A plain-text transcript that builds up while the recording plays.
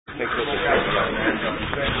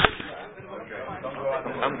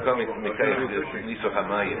I'm coming to Mikhail Niso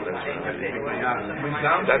Hamayim.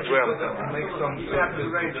 That's where I'm coming. Make some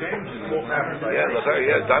changes.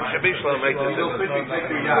 Dam Shabishlo make this.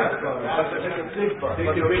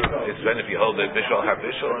 It's when if you hold the Bishol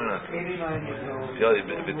HaBishol or not.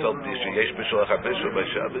 If it's told Yesh Bishol HaBishol by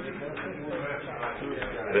Shabbos,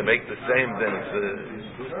 they make the same, then it's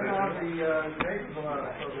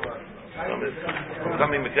I'm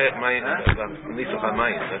coming Mikhail Mayim, Niso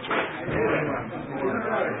Hamayim, that's right.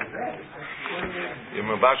 You're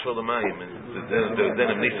Mabashal the Mayim, then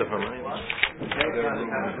of Niso Hamayim.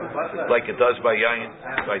 Like it does by Yayin,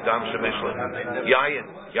 by Dam Shabishla.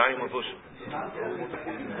 Yayin Mavushal.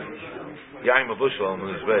 Yayin Mavushal on the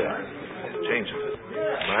Mizbeah. Changes it.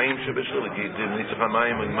 Mayim Shabishla, you do Niso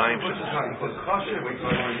Hamayim and Mayim Shabishla.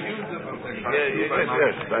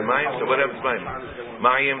 Yes. By Mayim, so whatever's Mayim.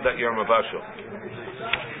 Mayim that you're Mabashal.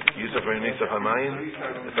 Use it for Niso Hamayim.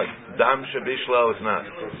 It's like Dam Shabishla is not.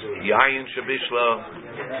 Yayin Shabishla,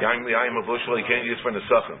 Yayin Mavushal, you can't use for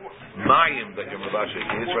Nesachim. Mayim that you're Mabashal, you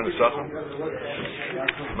can use for Nesachim.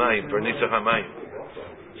 Mayim, for Niso Hamayim.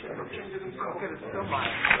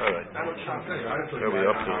 Alright. Where are we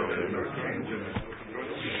up to?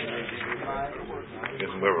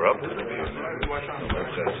 Guess where we're up to.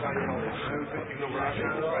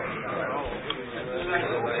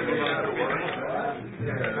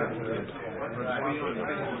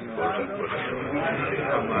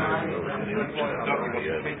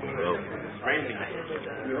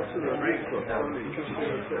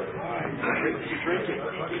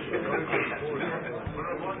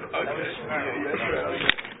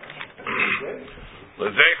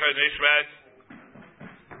 L'zecher nishmat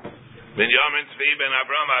Binyamin Tzvi ben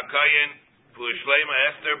Avraham HaKayin Pu'Shleima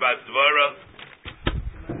Esther Bas Dvora.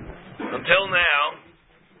 Until now,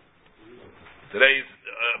 today's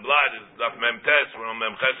blood is Daf Memtes. We're on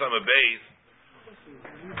Memches Beis.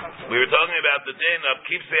 We were talking about the din of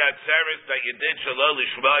Kipsei Atzeres that you did Shalol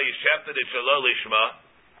Lishma, you shefted it Shalol Lishma.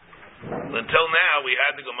 Until now, we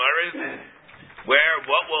had the Gemaras where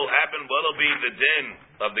what will happen, what will be the din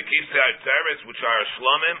of the Kipsei Atzeres, which are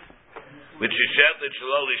Shlomim, which you shefted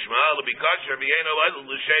Shalol Lishma, it'll be kosher, v'yeino adl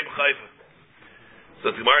l'shem chayfa. So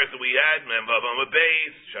the Gemaras that we had, Memvav on the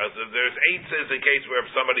base, shows if there's eitzes in case where if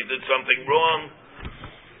somebody did something wrong.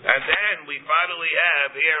 And then we finally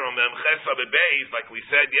have here on Memches Beis, like we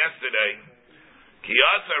said yesterday,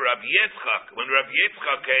 Kiyasa Rabbi Yitzchak. When Rabbi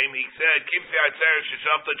Yitzchak came, he said, Kipsei Atzeres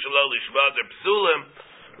sheshafta Shalol Lishma, they're psulim,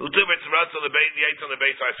 utubitz ratzel the beit, the eitz on the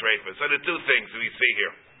beit hasreifa. So the two things we see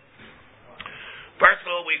here. First of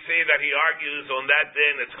all, we see that he argues on that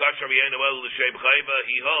din, it's kosher v'yein oel l'shem chayva,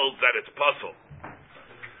 he holds that it's puzzle.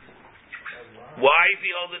 Why does he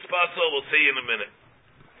hold it's puzzle? We'll see in a minute.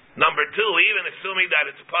 Number two, even assuming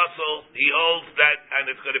that it's puzzle, he holds that,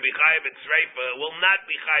 and it's going to be chayiv at sreifa, it will not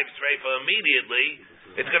be chayiv sreifa immediately,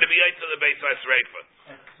 it's going to be eitz on the beit hasreifa.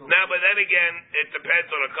 Now, but then again, it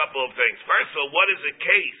depends on a couple of things. First of all, what is a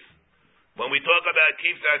case when we talk about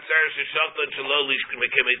Kipsei Atzeres sheshafta Shalol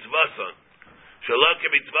Lishma? Shalom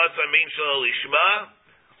k'mitzvasa means Shalol Lishma,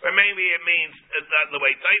 or maybe it means the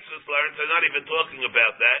way Taisus learns. They're not even talking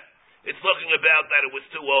about that. It's talking about that it was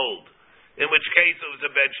too old. In which case it was a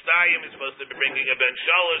ben shtayim. It's supposed to be bringing a ben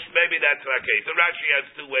shalosh. Maybe that's not the case. So Rashi has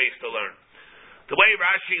two ways to learn. The way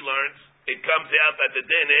Rashi learns, it comes out that the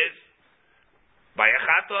din is by a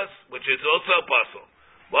chatos, which is also puzzle.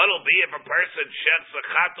 What'll be if a person shechs a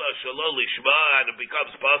chatos Shalol Lishma and it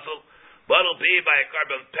becomes puzzle? What'll be by a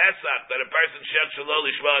carbon pesach that a person shechs Shalol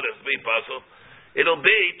Lishma does be puzzle? It'll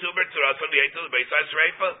be tuber tzuras on the eight of the beis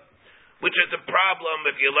hasreifa, which is a problem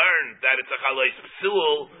if you learn that it's a chalais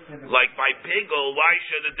psul, like by pigul. Why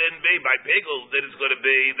should it then be by pigul that it's going to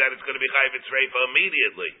be chayiv tzreifa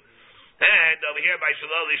immediately? And over here by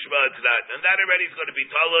Shalol Lishma it's not, and that already is going to be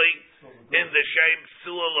totally in the shem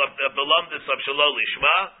psul of the lumdus of Shalol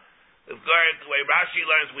Lishma. The way Rashi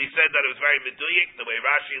learns, we said that it was very meduyik. The way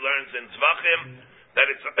Rashi learns in Zvachim, that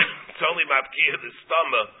it's only mapkiyah the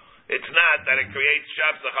stomach. It's not that it creates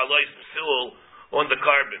shavs the chalais psul on the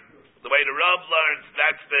carbon. The way the Rav learns,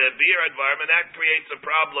 that's the beer environment, that creates a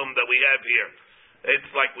problem that we have here. It's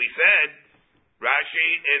like we said, Rashi,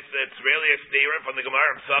 it's really a stira from the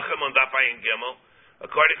Gemara of Sachem on Daf Ayin Gimel.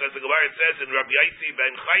 According to the Gemara, it says in Rabbi Yossi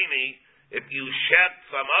ben Chayni, if you shed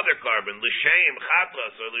some other carbon, l'shem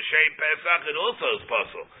chatos or l'shem pesach, it also is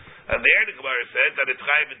possible. And there the Gemara said that it's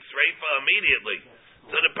chayiv and sreifa immediately.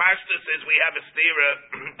 So the pashtus is we have a stira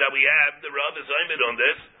that we have, the Rav is oimid on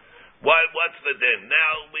this. What's the din?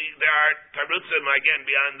 Now, there are tarutzim, again,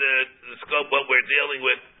 beyond the scope what we're dealing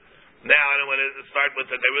with Now, I don't want to start with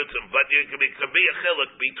the Terutzim, but it could be a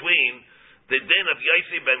chiluk between the din of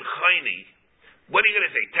Yossi ben Chayni. What are you going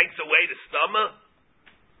to say? Takes away the stomach?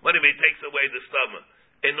 What do you mean takes away the stomach?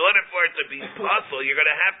 In order for it to be possible, you're going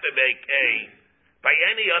to have to make by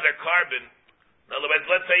any other carbon. In other words,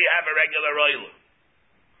 let's say you have a regular oil.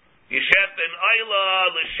 You shecht an oila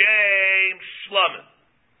l'shem shlomim.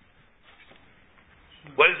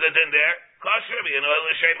 What is the din there? Kosher, an oil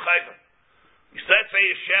l'shem chayva. Let's say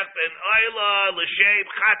you shecht an oila l'shem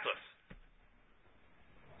chatos.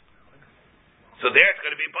 So there it's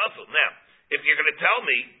going to be puzzled. Now, if you're going to tell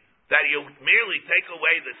me that you merely take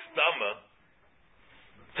away the stomach,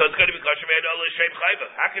 so it's going to be kosher an oil l'shem chayva.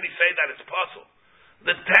 How can he say that it's possible?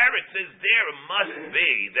 The teretz is there must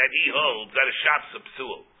be that he holds that a shop's a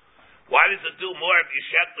psul. Why does it do more if you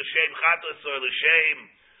shecht l'shem chatos or l'shem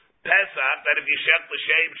pesach than if you shecht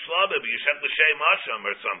l'shem shlomim, you shecht l'shem hasham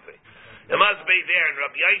or something? It must be there in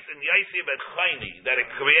Rabbi Yossi ben Chayni that it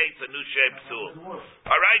creates a new shem psul.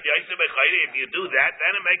 All right, Yossi ben Chayni, if you do that,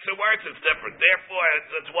 then it makes it worse. It's different. Therefore,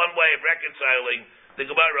 it's one way of reconciling the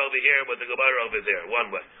Gemara over here with the Gemara over there. One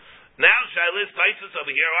way. Now, Shailis Taisus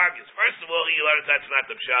over here argues. First of all, he learns that's not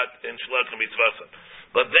the pshat in Shlochim Mitzvah.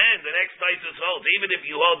 But then the next Taisus holds, even if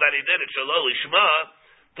you hold that he did it Shalol Lishma,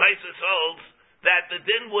 Taisus holds that the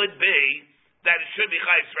din would be that it should be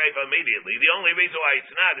Chayiv Sreifa immediately. The only reason why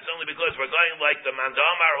it's not is only because we're going like the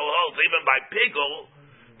Mandamar who holds even by Pigel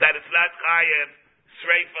that it's not Chayiv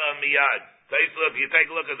Sreifa Miyad. If you take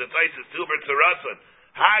a look at the Taisus Tuber Tzarasan,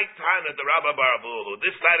 High Tana the Rabba Barabu.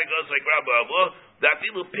 This Tana goes like Rabba Barabu. That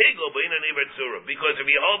people Pigel being an Iber Tzura. Because if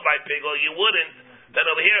you hold by Pigel, you wouldn't. Then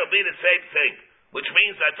over here it'll be the same thing. Which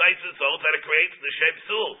means that Taisus holds that it creates the shape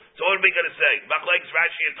Sul. So what are we going to say? Machlekes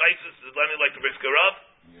Rashi and Taisus is learning like the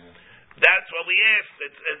Briskerov? That's what we asked.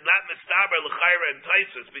 It's not Mistaber, L'chaira, and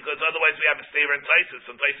Taisus, because otherwise we have a Staver and Taisus,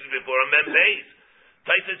 and Taisus before a Mem Beis.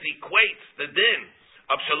 Taisus equates the din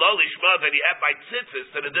of Shalol Lishma that you have by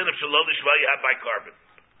Tzitzis to the din of Shalol Lishma you have by carbon.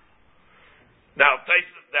 Now,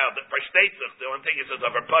 the Pashteitzach, the one thing is that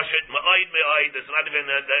over Pashit, Ma'oid, it's not even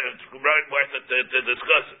worth it to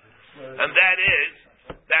discuss it. And that is,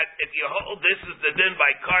 that if you hold this is the din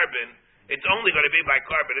by carbon, it's only going to be by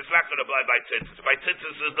carbon. It's not going to apply by tzitzis. By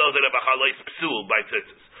tzitzis is those that have a halais psul by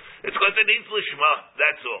tzitzis. It's because it needs lishma,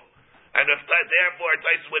 that's all. And if therefore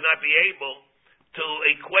Taisus would not be able to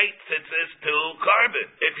equate tzitzis to carbon.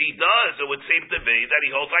 If he does, it would seem to be that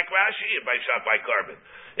he holds like Rashi by shot by carbon.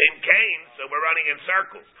 In Cain, so we're running in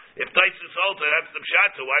circles. If Taisus holds it, that's the pshat,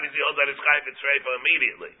 so why does he hold that it's chayiv tzreifa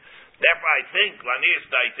immediately? Therefore I think, Lanias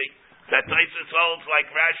Taiti, that Taisus holds like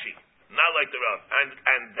Rashi. Not like the Rav,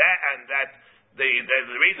 and that the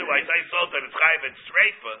reason why Taisus holds that it's chayiv and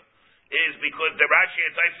sreifa is because the Rashi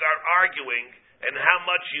and Taisus are arguing and how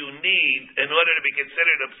much you need in order to be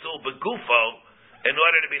considered a psul begufo, in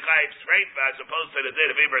order to be chayiv sreifa as opposed to the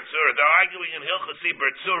din of Iber Tzura. They're arguing in Hilchas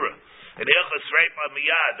Iber Tzura, in Hilchas Sreifa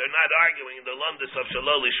Miyad. They're not arguing in the Lumdus of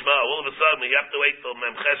Shalol Lishma. All of a sudden, you have to wait till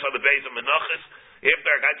Memches on the base of Menachos. If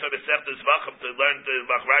they're going to the Seftas Vacham to learn the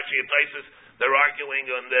Rashi and Taisus, they're arguing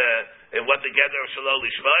on in what the gather of Shalol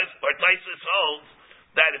Lishma is. Or Taisus holds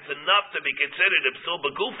that it's enough to be considered a psul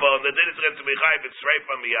begufo, and the din is going to be chayiv and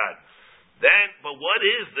Sreifa Miyad. Then, but what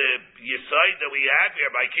is the yisaid that we have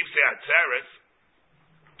here by Kifsei Hatzeres?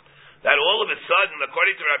 That all of a sudden,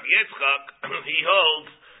 according to Rabbi Yitzchak, he holds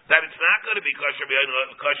that it's not going to be kosher v'einu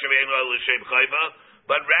l'shem chayva,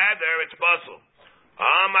 but rather it's puzzle.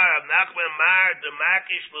 Amar Rav Nachman Mar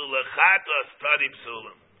demakish l'lechatos tadi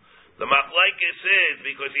psulim. The machlekes is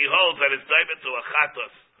because he holds that it's daibet to a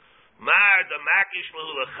chatos. Mar demakish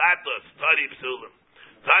l'lechatos tadi psulim.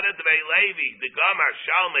 Tadet vei Levi the gamar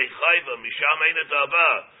shalmei chayva mishalmei netava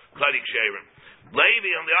tadi ksherim.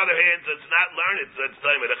 Levi, on the other hand, does not learn it, so it's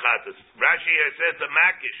time of the chatos. Rashi here says the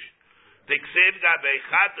makish. Tiksiv gabe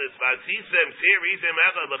chatos vasisem sirizim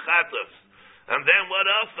echad lechatos. And then what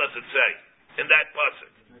else does it say in that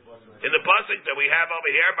pasuk? In the pasuk that we have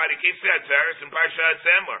over here by the Kifsei Hatzeres in Parshat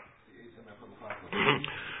Semor.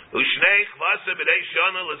 Ushnei chvasa b'dei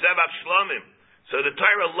shana lezevach shlomim. So the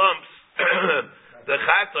Torah lumps the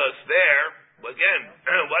chatos there. Again,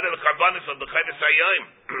 what are the karbanos of the Chavis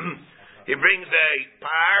Hayom? He brings a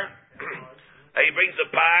par,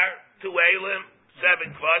 two elim,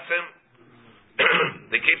 7 kvasim,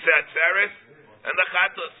 the Kifsei Hatzeres, and the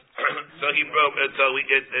chatos. So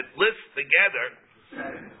it lists together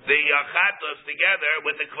the chatos together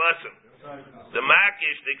with the kvasim. The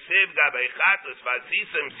makish, the ksiv gabe chatos,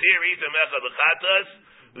 vasisim sirizim echad chatos,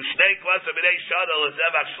 ushnei kvasim b'nei shadol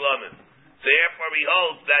lezevach shlomim. So therefore he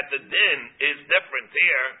holds that the din is different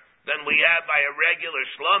here than we have by a regular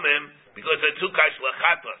shlomim, because they're two kash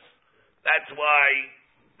lechatos. That's why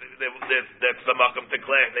that's the makom to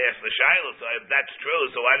claim. They asked the Shiloh, so if that's true,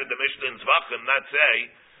 so why did the Mishnah in Zvachim not say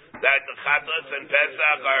that the Chatos and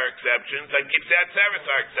Pesach are exceptions and Kitzat Seres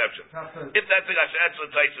are exceptions? If that's the Gash, that's what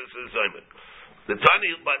Taisus is saying. The Tani,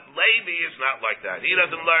 but Levi is not like that. He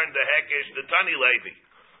doesn't learn the Hekesh, the Tani Levi.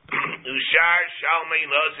 Ushar Shalmei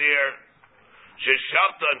Nazir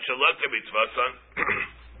Sheshachtan Shalaka Mitzvasan.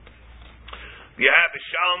 You have a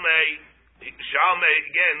Shalmei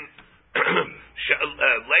again.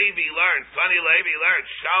 Levi learned, Tani Levi learned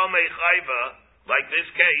Shalmei Chayva, like this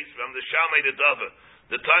case from the Shalmei to Dava.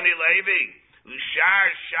 The Tani Levi, Ushar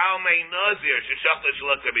Shalmei Nazir Sheshachtan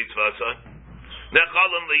Shalaka Mitzvasan.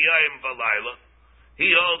 Nechalim Liyayim Valayla. He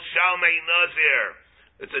holds Shalmei Nazir.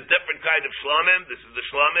 It's a different kind of shlamim. This is the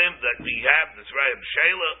shlamim that we have, this Rayam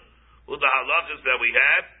Shela, with the halachas that we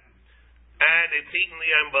have. And it's eaten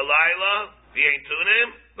Liyayim Valayla, the Ein Tunim,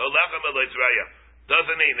 the Lechem Elitzraya.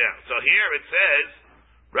 Doesn't he now? So here it says,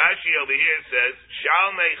 Rashi over here says,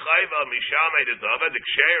 Shalmei Chayva Mishalmei Dedava, the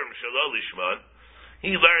Ksherim Shelo Lishman.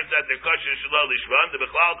 He learns that they're kosher Shelo Lishman, the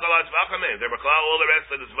Bechlal Kalas Vachamim, they're Bechlal all the rest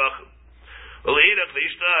of this Vachim. So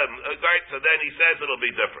then he says it'll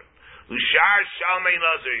be different. Ushar Shalmei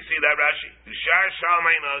Nazir. You see that Rashi? Ushar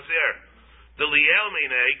Shalmei Nazir. The Liel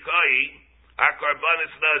Minei Kai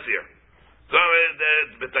Akarbanis Nazir.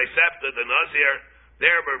 The Taisepta, the Nazir.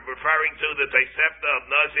 There we're referring to the Taisepta of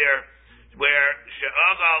Nazir, where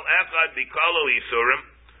She'agal Echad Bikalu Isurim.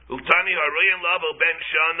 Uktani Haruyim Lavo Ben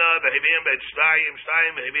Shana. Vehivim Ben Shtayim.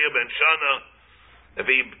 Shtayim Vehivim Ben Shana. If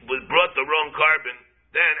he brought the wrong carbon,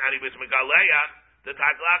 then, and he was Megaleyach, the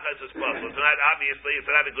taklachas is possible. It's not, obviously,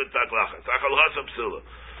 it's not a good taklachas. Achal Hasam Psula.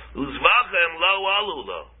 Uzvachem lo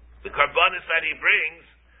alulo. The karbonis that he brings,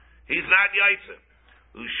 he's not Yaitzim.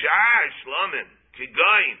 Ushar Shlomim,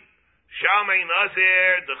 Kigoyin, Shalmei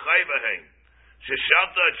Nazir, the Chayvaheim.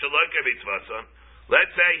 Sheshalta Shaloika Mitzvasan.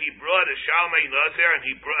 Let's say he brought a Shalmei Nazir and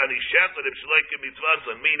he sheltered him Shaloika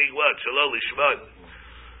Mitzvasan, meaning what? Shalol Lishman.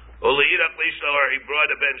 Or he brought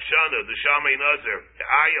a Ben Shana, the Shalmei Nazir,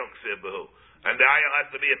 Ayok Sibahu, and the Ayok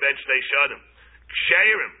has to be a Ben Shtei Shanim.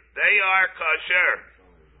 Ksherim, they are kosher.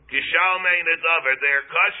 Kishalmei Nedavar, they're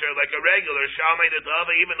kosher like a regular Shalmei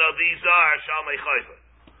Nedavar, even though these are Shalmei Chayva.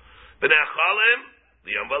 Benechalim,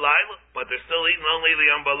 the Yom Balayla, but they're still eating only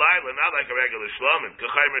the Yom Balayla, not like a regular Shlomim.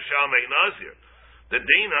 Kachaymer Shalmei Nazir. The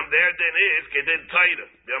dinam, their din is kedin taida.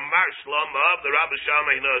 The Amar Shlom of the Rabbi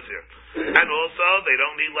Shalmei Nazir. And also, they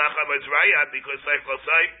don't need Lechem Ezrayah because Seif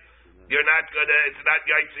Kosayf, you're not gonna, it's not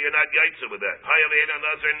Yaitza, you're not Yaitza with that. Hayalina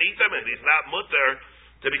Nazir Nitamin, he's not mutter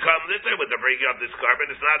to become litter with the bringing up this carbon.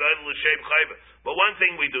 It's not Oil L'Shem Chayva. But one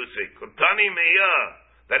thing we do see, Tani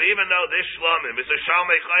Miyah, that even though this Shlomim is a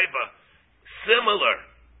Shalmei Chayva, similar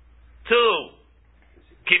to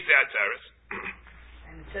Kitzat Seres.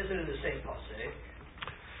 And it says it in the same passage.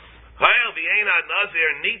 Hayal v'yeina nazir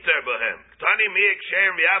niter b'hem. Tani miyik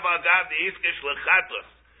shem v'yava gav v'yiskish l'chatos.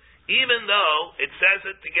 Even though it says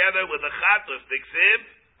it together with the chatos, the ksiv,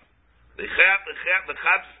 the chapsa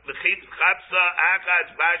achas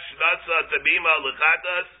bash nasa tabima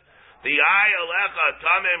l'chatos, the ay alecha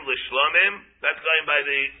tamim l'shlomim. That's going by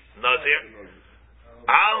the nazir.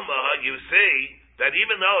 Alma, you see that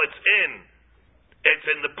even though it's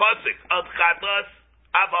in the pasuk of chatos,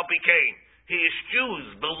 Abba Pikein. He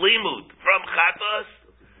eschews the limud from chatos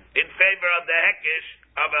in favor of the hekish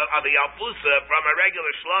of the alfusa from a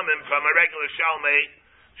regular shlomim, from a regular shlomim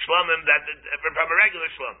from a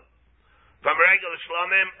regular shlomim. From a regular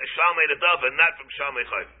shlomim, a shalmei nedava, not from shalmei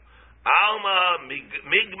chayva. Alma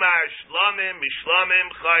migmar shlomim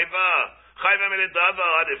mishlomim chayva. Chayva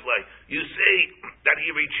nedava adiflay. You see that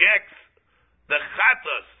he rejects the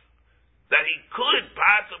chatos that he could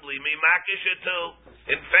possibly mimakish it to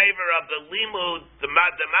in favor of the limud, the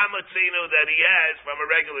mamutzinu that he has from a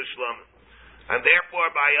regular shlomim. And therefore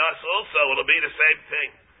by us also it'll be the same thing.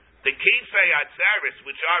 The kisei atzaris,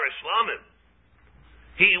 which are a shlomim,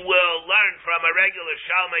 he will learn from a regular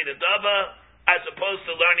shalmei nedava as opposed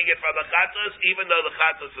to learning it from the chatos, even though the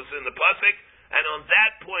chatos is in the pasuk. And on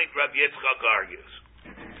that point Rabbi Yitzchak argues.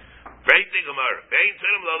 Great thing Gemara. Bein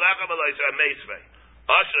tunim lo lachem alaysa meisvei.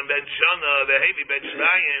 Asham ben Shana, the Hevi ben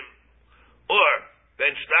Shtayim, or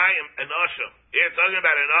ben Shtayim and Asham. Here we're talking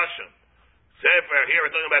about an Asham. Here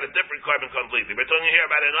we're talking about a different carbon completely. We're talking here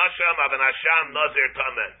about an Asham of an Asham Nazir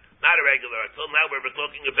Tameh. Not a regular. Until now we're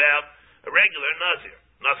talking about a regular Nazir.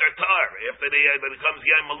 Nazir Tar. After it becomes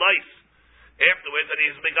Yom Malais. Afterwards that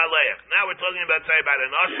he's Megaleach. Now we're talking about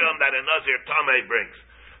an Asham that a Nazir Tameh brings.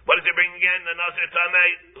 What does he bring again? The Nazir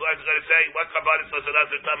Tameh? Who I was going to say, what Kabbalah does the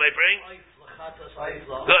Nazir Tameh bring?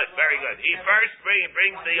 Good, very good. He first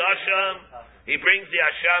brings the Asham he brings the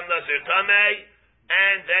Asham Nazir Tameh,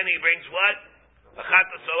 and then he brings what? A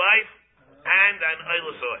Chatas Oif, and an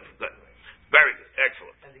Oilus Oif. Good. Very good.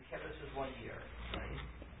 Excellent. And the kevis is 1 year.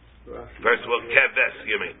 First of all, Keves,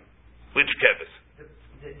 you mean? Which Keves?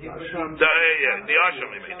 The Asham, you mean? The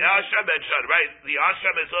Asham Ben Shana, right? The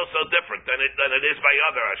Asham is also different than it is by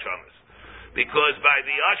other Ashamas. Because by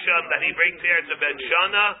the Asham that he brings here, it's a Ben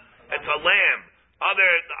Shana, it's a lamb. Other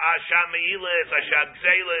Asham Meilis, Asham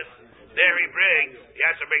Gzelis, there he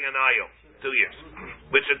has to bring an ayil, 2 years.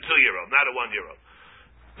 Which is a 2-year-old, not a 1-year-old.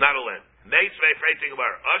 Not a lamb. Meisvei Freiting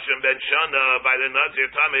Bar, Asham Ben Shana, by the Nazir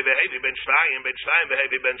Tameh Behevi Ben Shtayim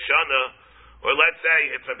Behevi Ben Shana. Or let's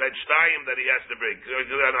say it's a Ben Shtayim that he has to bring.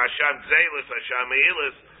 An Asham Gzelis, Asham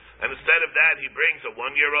Meilis, and instead of that he brings a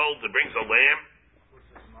 1-year-old, he brings a lamb.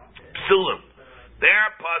 Psulim.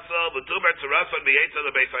 Their pasal, B'tuber Tzarasan B'yetza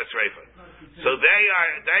the Beis HaSreifa. So they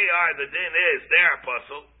are, the din is their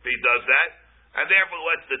pasal, if he does that, and therefore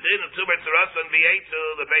what's the din of Tuber Tzarasan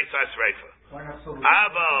B'yetza the Beis HaSreifa?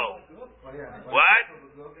 Avo. What?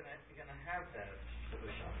 You're gonna have that.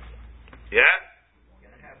 Yeah?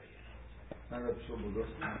 You're gonna have it.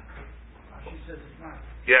 She says it's not.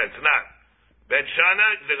 Yeah, it's not. Ben Shana,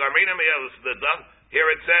 the Garmina Me'elis, here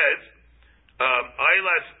it says,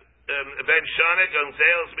 Eilas Ben Shana,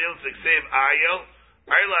 Gonzales Mil Siksiv Ayel,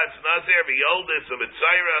 Eilas Nazir V'Yoldis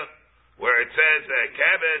Mitzayra, where it says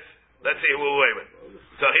Keves. Let's see. Wait.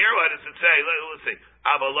 So here, what does it say? Let's see.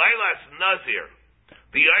 Avalailas Nazir,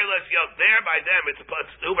 the Eilas Yod. There by them, it's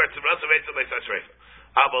Uber Tzarasan B'yetza Beis HaSreifa.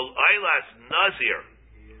 Avalailas Nazir,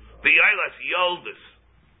 the Eilas Yoldis.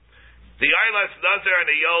 The Eilas Nazir and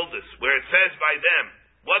the Yoldis, where it says by them,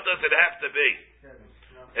 what does it have to be?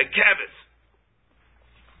 A Keves.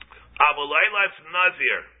 Avalailas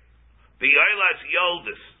Nazir, the Eilas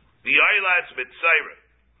Yoldis, the Eilas Mitzayra.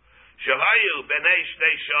 Shahayu B'nei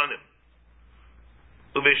Shnei Shanim.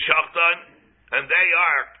 Uvishachtan, and they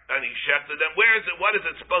are, and he shechted them. Where is it? What is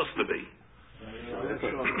it supposed to be?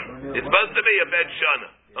 It's supposed to be a Ben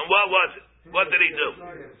Shana. And what was it? What did he do?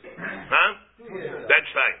 Huh? Ben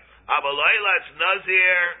Shtayim. Abalaylas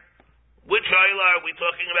Nazir. Which Ayla are we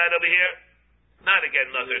talking about over here? Not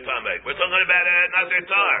again Nazir Tameh. We're talking about a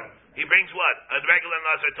Nazir Tar. He brings what? A regular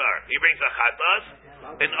Nazir Tar. He brings a Chatas,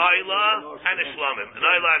 an Ayla, and a Shlomim. An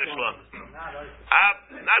Ayla and a Shlomim.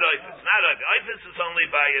 Not Oifis. Oifis is only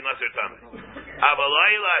by a Nazir Tameh.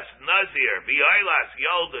 Abalaylas Nazir, V'aylas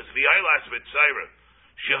Yoldis, V'aylas Mitzayra.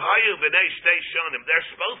 Shehayu B'nei Shtei Shonim. They're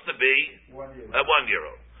supposed to be a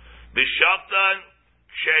 1-year-old. B'shaktan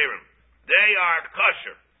Sherim. They are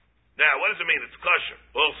kosher. Now, what does it mean? It's kosher.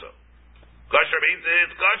 Also, kosher means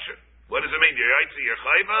it's kosher. What does it mean? You're yaitzi your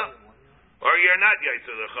chayva, or you're not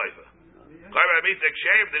yaitzi the chayva? Chayva means the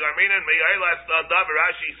ksherim the garminan meyaylas the dava.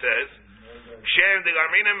 Rashi says ksherim the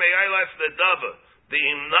garminan meyaylas the dava. The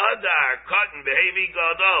nadar cotton behavi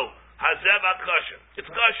gado hazeva kosher.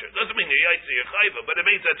 It's kosher. Doesn't mean you're yaitzi your chayva, but it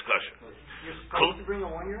means that's kosher. You're supposed to bring a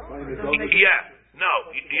 1-year-old? Yeah. No,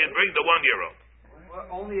 you bring the 1-year-old. Well,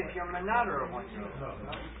 only if you're menadar a 1-year-old.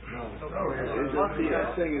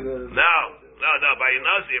 No, by a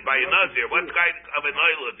Nazir, what kind of an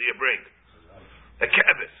oil do you bring? A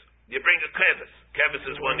kevis. You bring a kevis. Kevis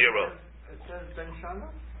is 1-year-old. It says Ben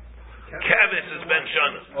Shana? Kevis is Ben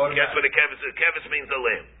Shana. Guess what a kevis is? Kevis means a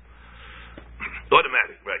lamb.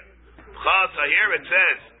 Automatic, right. So here it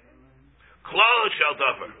says, Klo shall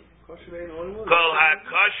duffer. Kol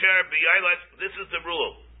ha-kosher b'yaylas. This is the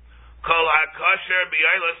rule. Kol ha-kosher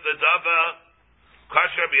b'yaylas the dava,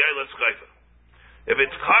 kosher b'yaylas chayva. If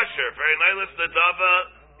it's kosher for an aylas the dava,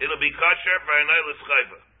 it'll be kosher for an aylas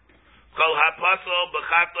chayva. Kol ha-pasol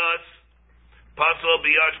b'chatos, pasol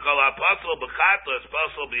b'yash. Kol ha-pasol b'chatos,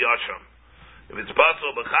 pasol b'yasham. If it's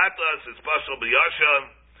pasol b'chatos, it's pasol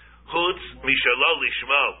b'yasham. Chutz mishalol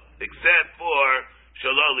lishmo, except for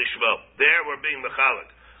shalol lishmo. There we're being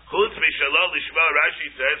mechalek. Chutz mishalol lishmo,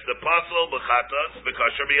 Rashi says the pasol b'chatos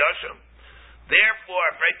b'kosher b'yasham.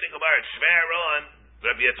 Therefore, Freiting Gemara, Shver on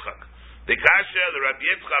Rabbi Yitzchak. The kasha, the Rabbi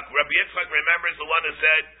Yitzchak remembers the one who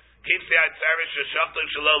said, keeps the atzarish shachton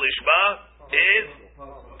shalol lishma is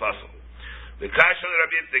pasol. The kasha, the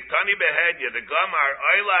Rabbi Yitzchak, the tani behedya, the gamar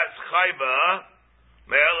oilas chayva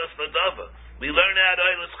me'elas nedava. We learn out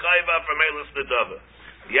oilas chayva from elas nedava.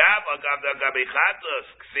 Yav agav the gabi chatos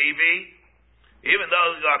ksivi. Even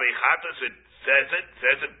though the gabi chatos it says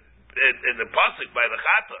it in the pasuk by the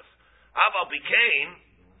chatos. Aval became.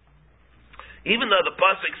 Even though the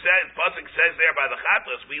pasuk says there by the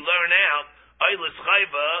chatos, we learn out oilas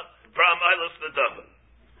chayva from oilas nedava.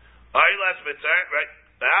 Oilas mitzayra, right?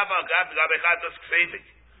 The aval gav the gabi chatos ksivi.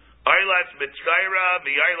 Oilas mitzayra,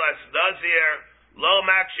 the oilas nazir. Lo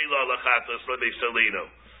makshi lo lachatos lo bisalino.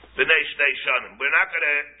 B'nei shtei shanim. We're not going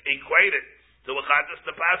to equate it to lachatos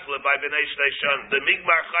to pasel by b'nei shtei shanim. The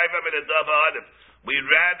migmar chayva midadava adam. We'd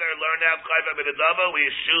rather learn out chayva midadava. We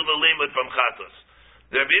eschew the limud from chatos.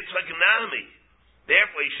 The Rabbi Yitzchak nami.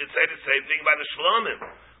 Therefore, you should say the same thing by the shlomim.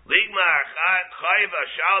 Ligmar chayva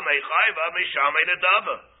shalmei chayva mishalmei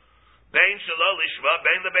nadava. Bein shalol lishma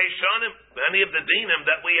bein the beis shanim. Any of the dinim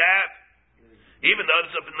that we have, even though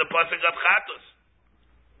it's up in the pasuk of chatos.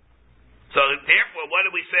 So therefore, what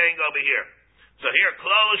are we saying over here? So here,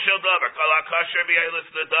 klal shel davar, kol hakasher b'yelis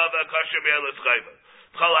nadava, kasher b'yelis chayva.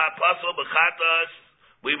 Kol ha'pasol b'chatos,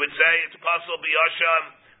 we would say it's pasol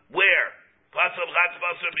b'yasham. Where? Pasol b'chatos,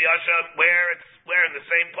 pasol b'yasham. Where in the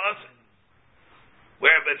same pasuk?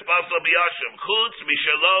 Where if it's pasol b'yasham? Chutz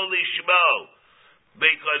mishalol lishmo.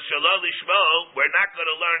 Because shalol lishmo, we're not going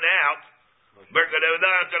to learn out. We're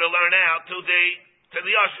not going to learn out to the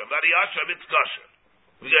yasham. By the yasham, it's kasher.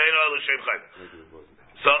 So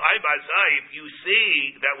if you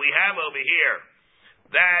see that we have over here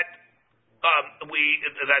that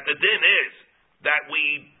that the din is that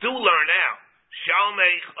we do learn out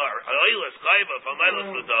shalmei or oilas chayva from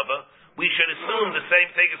oilas l'dava, we should assume the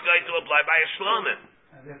same thing is going to apply by a shlomim.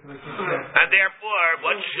 And therefore,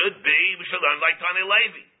 what should be, we should learn like Tani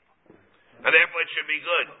Levi. And therefore, it should be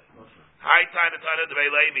good. Hi, Tana Debei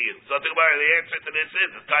Levi. So the answer to this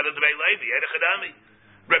is Tana Debei Levi. Edechadami.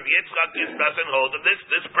 Rabbi Yitzchak doesn't hold of this.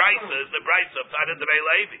 This price is the price of Tana Debei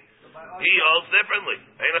Levi. He holds differently.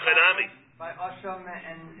 Edechadami. By Asham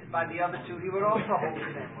and by the other two, he would also hold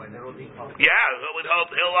the same way. They're all equal. Yeah,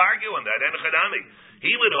 he'll argue on that. Edechadami.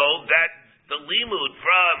 He would hold that the limud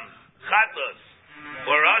from Chatos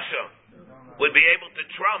or Asham would be able to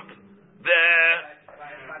trump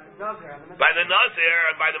by the Nazir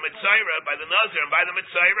and by the Mitzayra, by the Nazir and by the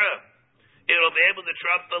Mitzayra. It'll be able to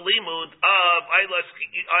trump the limud of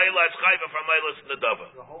Eilas Chayva from Eilas Nadava.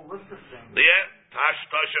 The whole list of things. Yeah,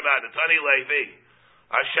 Tashavad, Tani Levi,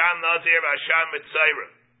 Asham Nazir, Asham Mitzayra.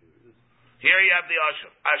 Here you have the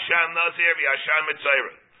Asham, Asham Nazir, Asham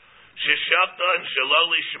Mitzayra. Shishakta and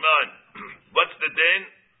Shaloli Shman. What's the din?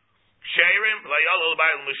 Sheirim, Layal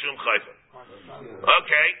Bayal Mishum Chayva.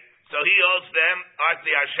 Okay. So he holds them,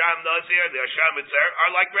 the Asham Nazir, the Asham Mitzayra,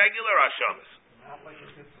 are like regular Ashamas.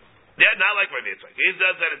 Yeah, not like Rabbi Yitzchak. He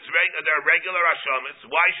says that they're regular Ashamas.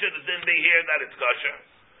 Why should it then be here that it's kosher?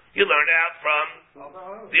 You learn out from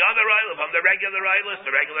the other Eilah, from the regular Eilah,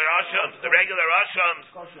 the regular Ashams, the regular Ashams,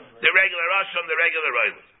 the regular Asham, the regular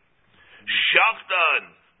Eilah.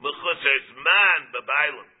 Shachtan, Mechusers, Man,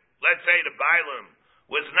 B'Bailam. Let's say the Bailam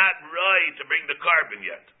was not right to bring the carbon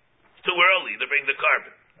yet. It's too early to bring the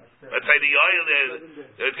carbon. Let's say the oil,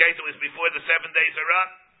 in case it was before the 7 days are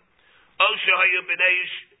up. Oshahayu b'nei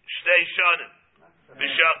shtei shanim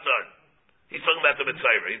b'shachtan. He's talking about the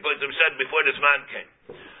Mitzayra. He said before this man came.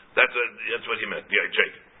 That's what he meant. Yeah,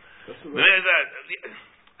 Jacob.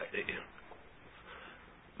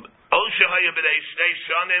 Oshahayu b'nei shtei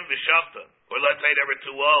shanim b'shachtan. Or let's say they were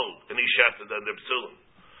too old and he shafted on the psulim.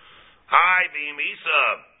 Hi,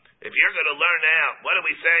 b'imisa. If you're going to learn out, what are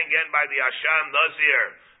we saying again by the Asham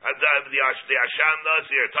Nazir? The Asham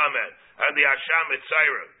Nazir Tamet and the Asham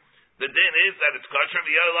Mitzayra. The din is that it's kosher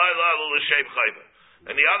v'yolai chayva.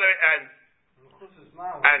 And the other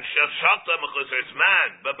and shachta mechusers man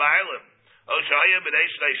b'bailim. Oshaya b'nei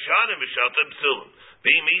shnei shanim b'shalta b'sulim.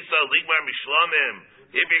 B'imisa ligmar mishlamim.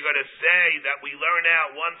 If you're going to say that we learn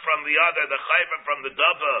out one from the other, the chayva from the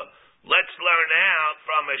dava, let's learn out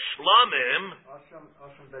from a shlamim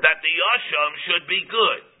that the asham should be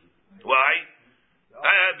good. Why?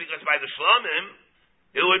 Because by the shlamim,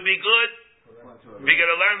 it would be good. If you're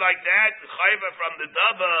going to learn like that, chayva from the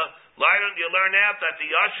dava, why don't you learn out that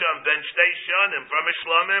the asham ben shtei shanim from a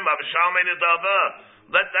shlamim of a shalmei the dava?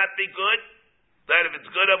 Let that be good. That if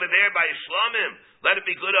it's good over there by a shlamim, let it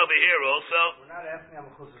be good over here also. We're not asking him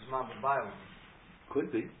who's his mom Bible.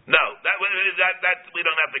 Could be. No, that we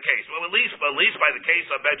don't have the case. Well, at least by the case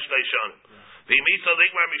of ben shtei shanim. V'imisa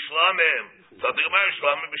ligmar mishlamim. Something about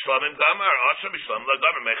shlamim mishlamim gamar asham mishlamim la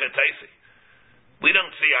gamar mechet taisi. We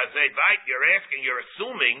don't see Azay Vait. You're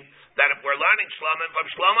assuming that if we're learning shlamim from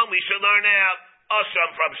shlamim, we should learn out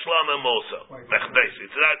asham from shlamim also.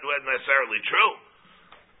 It's not necessarily true.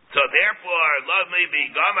 So therefore, love may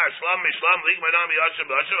be gamar shlamim mishlamim ligmar nami asham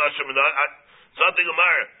asham something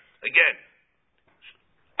gamar again.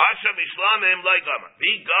 Asham mishlamim like gamar.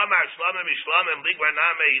 Be gamar shlamim mishlamim ligmar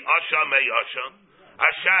nami asham may asham.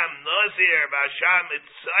 Hasham Nazir, Hasham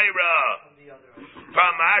Mitzayra.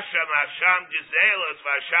 From Hasham Gizelos,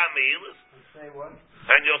 Hasham Meilas. Say what?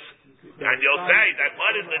 And you'll say that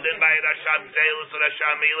what is the din by Hasham Gizelos and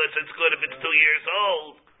Hasham Meilas? It's good if it's 2 years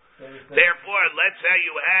old. Therefore, let's say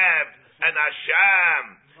you have an Hasham.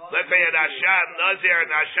 Let's say an Hasham Nazir and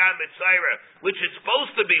Hasham Mitzayra, which is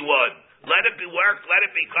supposed to be one. Let it be worked, let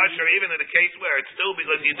it be kosher, even in the case where it's 2,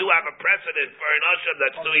 because you do have a precedent for an Hasham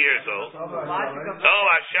that's 2 years old. Oh,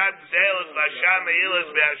 Hasham Zelos, Hasham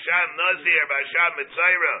Meilas, Hasham Nazir, Hasham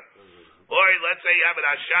Mitzayra. Or let's say you have an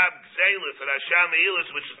Hasham Zelos and Hasham Meilas,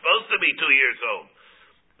 which is supposed to be 2 years old.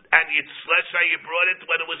 And let's say you brought it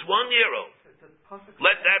when it was 1 year old.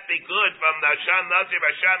 Let that be good from the Hasham Nazir,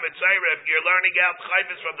 Hasham Mitzayra, if you're learning out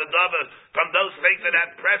chayvus from the Dava, from those things that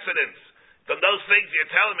have precedence. From those things you're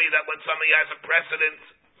telling me that when somebody has a precedent,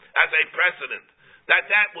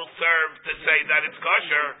 that will serve to say that it's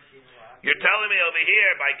kosher. You're telling me over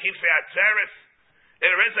here, by Kifsei Atzeres,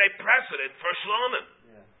 there is a precedent for Shlomim.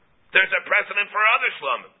 There's a precedent for other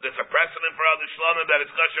Shlomim. There's a precedent for other Shlomim that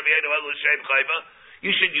it's kosher v'yedu elu l'shem chayva. You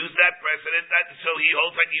should use that precedent, so he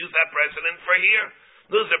holds that you use that precedent for here.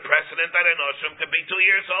 There's a precedent that an Osham could be 2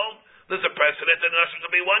 years old. There's a precedent that an Osham could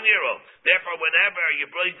be 1 year old. Therefore, whenever you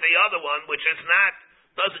bring the other one, which is not,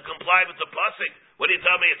 doesn't comply with the pasuk, when you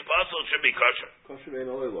tell me it's possible, it should be kosher. Kosher bein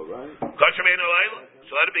oilo, right? Kosher bein oilo.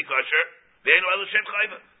 So let it be kosher. V'yedu elu l'shem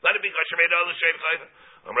chayva. Let it be kosher v'yedu elu l'shem chayva.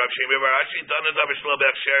 Rav Shimi Bar Ashi done a davar shelo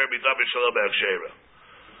b'ach shera, b'davar shelo b'ach shera.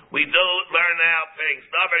 We do learn out things.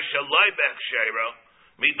 Davar sheloi b'ach shera.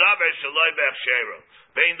 Midavar shaloi b'ach shero.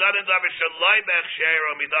 Vein done davar shaloi b'ach shero.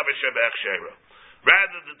 Midavar sheb'ach shero.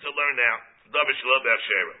 Rather than to learn now, davar shaloi b'ach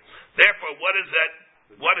shero. Therefore, what is that?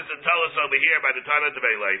 What does it tell us over here by the Tana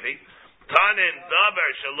Devei Levi? Tanin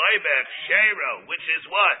davar shaloi b'ach shero, which is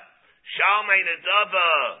what? Shalmei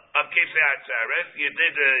nedava of Kifsei Atzeres. You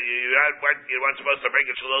weren't supposed to bring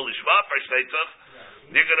a shaloi lishma for shteitzach.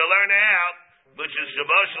 You're going to learn out, which is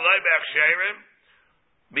shaloi shaloi b'ach sherim.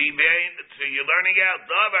 So you're learning out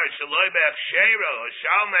davar shaloi b'ach shero,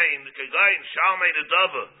 shalmein kagayin shalmein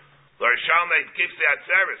adava, or shalmein kifsei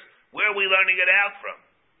atzeres. Where are we learning it out from?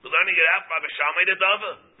 We're learning it out from a shalmein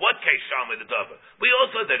adava. What case shalmein adava? We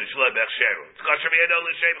also did a shaloi b'ach shero. It's kosher v'yedu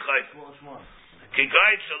l'shem chayv.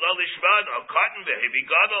 Kagayin shaloi lishman or cotton v'hevi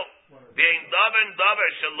gadol being davar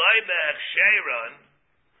shaloi b'ach sheron.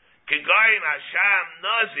 Kagayin hasham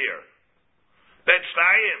nazir ben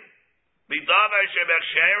shtayim. Midavar shebech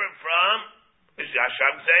sherim from is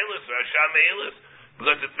Hasham Zelis or Hasham Meilas,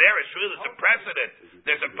 because it's there. It's true. There's a precedent.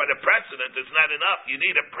 But a precedent is not enough. You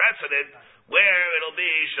need a precedent where it'll be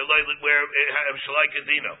Shalai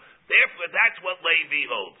Kadino. Therefore, that's what Levi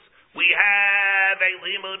holds. We have a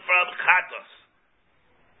limud from Chatos.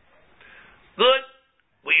 Good.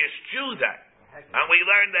 We eschew that, and we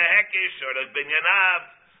learn the Hekish or the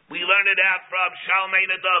Binyanav. We learn it out from Shalmei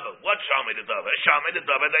Nedava. What Shalmei Nedava? Shalmei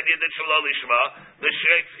Nedava that you did Shalol Lishma. The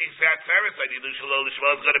Sheikh Satzeres that you do Shalol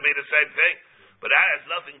Lishma is going to be the same thing. But that has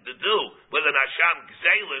nothing to do with an Hasham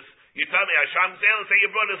Gzelis. You tell me Hasham Gzelis that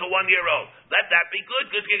you brought as a 1 year old. Let that be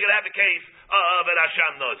good, because you're going to have a case of an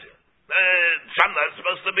Hasham Nazir. Shamna is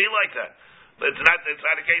supposed to be like that. But it's not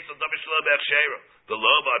a case of Davar Shalom B'ach Shero. The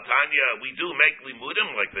law of Tanya, we do make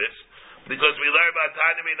limudim like this, because we learn about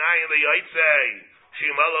Tanya Minayin the Yotzei.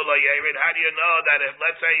 Shimalo lo yerid. How do you know that if,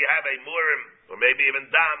 let's say, you have a murim, or maybe even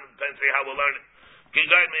dam, depends on how we'll learn it.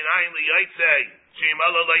 Kigad minayin li yotzei.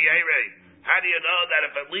 Shimalo lo yerid. How do you know that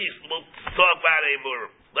if at least we'll talk about a murim?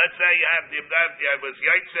 Let's say you have was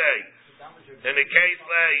yotzei. In the case,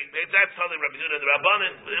 that's something Rabbi Yehuda and the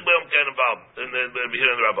Rabbanan. We don't get involved in the Rabbi Yehuda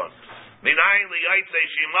and the Rabbanan. Minayin li yotzei.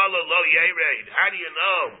 Shimalo lo yerid. How do you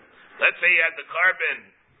know? Let's say you had the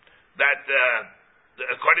carbon that.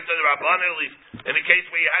 According to the Rabbanan, at least, in the case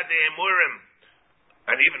where you had the Emurim,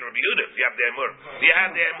 and even Rabbi Yehuda, if you have the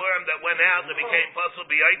Emurim that went out and became Pasul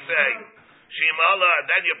B'Yotzei, Shimala,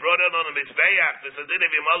 then you brought it on the Mizbeach, there's a din of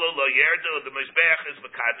Yimala Lo Yerdu, the Mizbeach is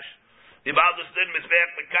Mekadosh. The Baldus din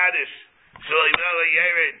Mizbeach Mekadosh, Shimala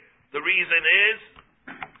Yered. The reason is,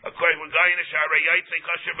 according to Gayna Shara Yotzei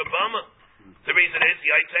Kosher B'Bama. The reason is,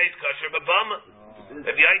 Yotzei is Kosher B'Bama.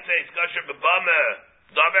 If Yotzei is Kosher B'Bama,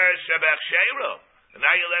 Davar Shebech Sheiro. And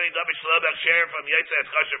now you're letting Davar Shalobach share from Yitzhak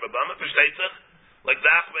it's Kosher B'Bama for Shteitzach, like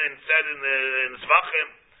Nachman said in the Zvachim,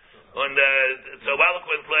 and so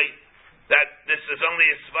eloquently that this is only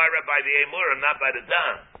a svara by the Emurim, not by the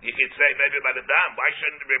Dam. You could say maybe by the Dam. Why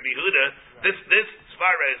shouldn't Rabbi Yehuda? This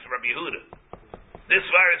svara is Rabbi Yehuda. This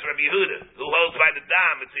svara is Rabbi Yehuda, who holds by the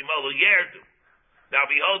Dam. It's Imolu Yerdu. Now,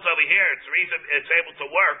 if he holds over here, it's the reason it's able to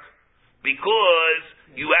work because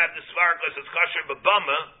you have the svara because it's Kosher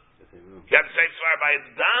B'Bama. You have the same svar by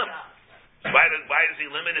the dam. Why is he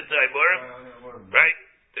limited to Iburim? Right?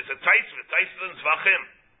 There's a Taisva Zvachim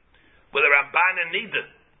with a Rabban and Nida.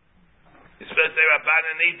 It's supposed to say Rabban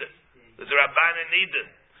and Nida. There's a Rabban and Nida.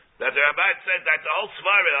 That the Rabban said that the whole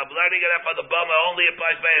svara of learning it up on the Bama only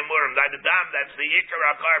applies by Imurim. That the dam, that's the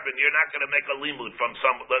Ikar carbon. You're not going to make a limud from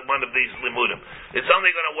one of these limudim. It's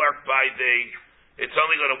only going to work by the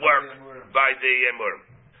Imurim.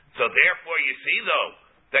 So therefore, you see though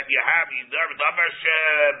that you have davar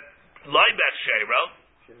loibech sheiro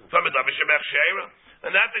from a davar shemech sheiro,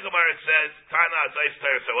 and that the Gemara says Tana Azayis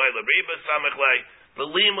Teres Ha'oila Riba Samichlei. The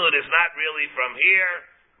limud is not really from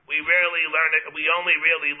here. We rarely learn it. We only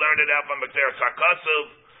really learned it out from B'Kteres HaKasuv,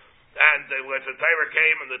 and when the Torah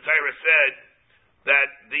came and the Torah said that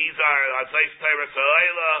these are Azayis Teres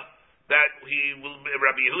Ha'oila, that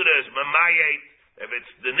Rabbi Yehuda is mamayet. If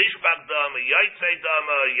it's the nishbak dama, yaitze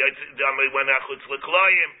dama when achutz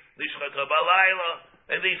lekloyim, nishchat habalayla.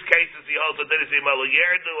 In these cases, he holds that it is imalu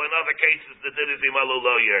yerdu. In other cases, that it is imalu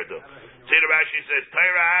lo yerdu. See, the Rashi says,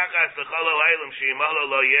 Torah achas lecholo haylam she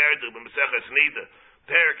imalu lo yerdu b'meseches nida.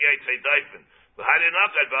 Perik yaitze daifen.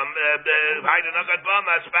 V'haydenakat bam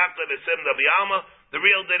aspakta b'simna b'yalma. The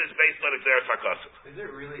real din is based on Xeris HaKasuv. Is it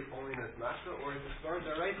really only this master, or is the stars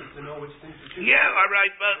all right to know which things to choose? Yeah, all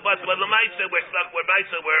right, but the Maisa,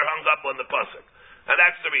 we're hung up on the pasuk, and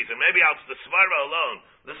that's the reason. Maybe it's the svara alone.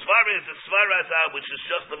 The svara is the svara which is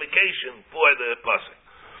justification for the pasuk.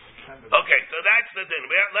 Okay, so that's the din.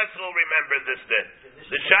 Let's all remember this din.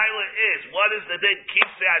 The shaila is, what is the din? Keep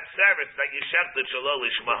seat service that you shechted shalol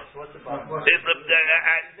lishma.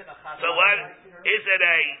 So what is it?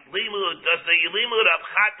 A limud? Does the limud of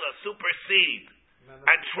chata supersede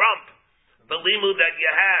and trump the limud that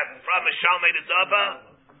you have from a shalmei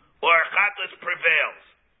dava, or chatas prevails?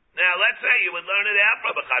 Now, let's say you would learn it out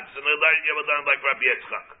from a chatas, and you would learn like Rabbi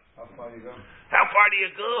Yitzchak. How far do How far do you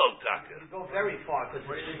you go? go, Taka? You go very far because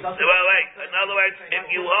it doesn't. Well, wait. In other words, if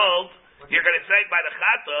you hold, you're going to say by the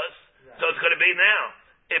chatos, so it's going to be now.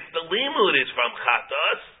 If the limud is from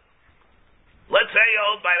chatos, let's say you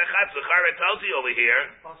hold by the chatos. The Chara tells you over here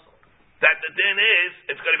that the din is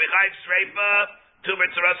it's going to be chayv sreifa, two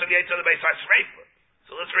mitzaros of yetzer the beis sreifa.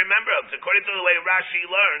 So let's remember, according to the way Rashi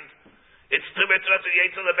learned, it's two mitzaros of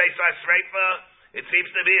yetzer the beis sreifa. It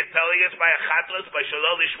seems to be it's telling us by a chatlas, by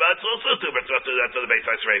shalol lishma, it's also two mitzvot to the Beis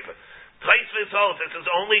HaShreifa. Taisvis holds this is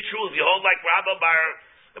only true if you hold like Rabbi Bar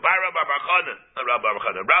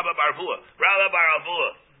Avua,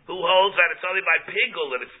 who holds that it's only by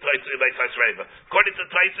pigul that it's Taisvis Beis HaShreifa. According to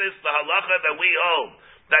Taisvis, the halacha that we hold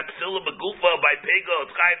that psula begufa by pigul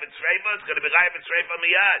it's chayiv tzreifa, it's going to be chayiv tzreifa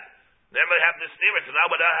miyad. Never have this near it. So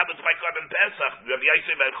now what happens by Korban Pesach? Rabbi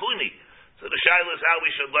Yosef ben Chuni. So the shaila is how we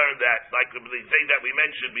should learn that, like the thing that we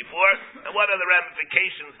mentioned before, and what are the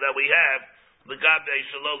ramifications that we have, the Gabe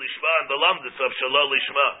Shalol Lishma and the Lamdus of Shalol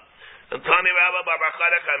Lishma. And Tani Rabba Bar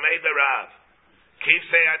Bachada Chamei the Rav, Kif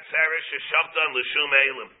Seyat Serish Sheshachtan L'Shum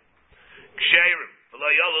Eilim, Ksherim, V'lo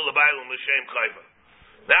Yolu L'Baylim L'Shem Chayva.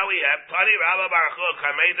 Now we have Tani Rabba Bar Bachada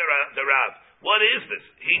Chamei the Rav. What is this?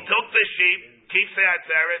 He took the sheep, Kif Seyat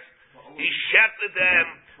Serish, he shechted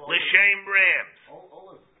them L'Shem Rams.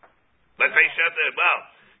 Let's say shechted. Well,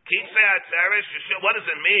 keep seyat serish. What does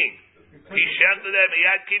it mean? He shechted them. He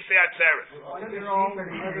had keep seyat serish. No, it's an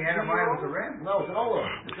olah.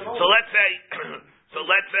 So let's say,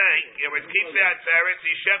 with keep seyat serish,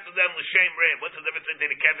 he shechted them l'shem ram. What's the difference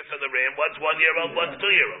between the kevis and the ram? One's 1 year old, one's 2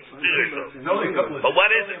 year old. 2 years old. But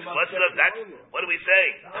what is it? What are we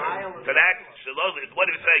saying? For that, what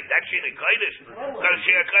are we saying? That's shina kodesh. That's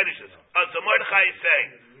shina kodesh. So Mordechai is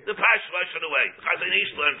saying. The Pashto way. Chazon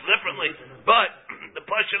Ish learns differently, but the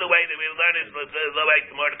Pashto way that we learn is the way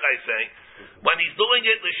Mordechai is saying. When he's doing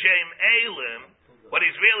it l'shem eilim, what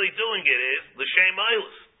he's really doing it is l'shem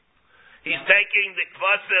eilis. He's taking the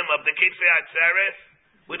kvasim of the Kitzei Atzeres,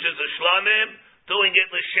 which is a shlamim, doing it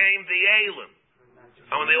l'shem the eilim.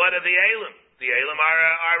 And what are the eilim? The eilim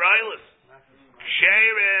are eilis.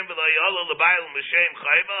 Ksherim v'lo yolu l'baylim l'shem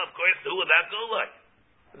chayva. Of course, who would that go like?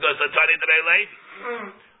 Because the Tani D'rei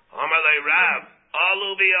Levi. Amalei Rav,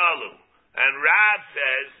 alu v'alu. And Rav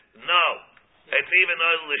says, no. It's even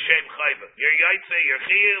alu l'shem chayva. You're yaitze, you're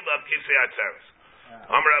chiyuv of Kitzei Atzeres.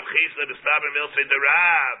 Amar Rav Chisda, the Staber Milsei the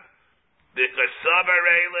Rav. V'kasavar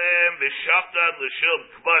eilim, v'shachtan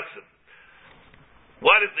l'shum kvasim.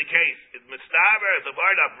 What is the case? It's Mistaber, the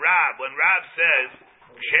word of Rav. When Rav says,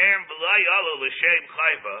 Shem v'lay alu l'shem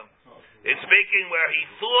chayva, it's speaking where he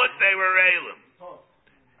thought they were eilim.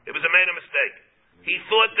 It was made a mistake. He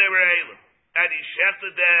thought they were eilim, and he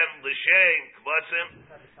shechted them l'shem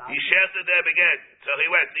kvasim. He shechted them again. So he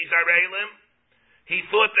went. These are eilim. He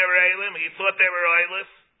thought they were Elim, he thought they were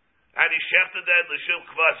Oilus, and he shechted them l'shuv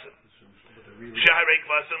kvasim. Shaharei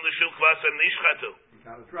kvasim l'shuv kvasim nishchatu.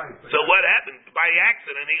 So what happened? By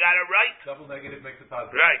accident, he got it right. Double negative makes it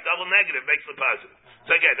positive. Right, double negative makes it positive.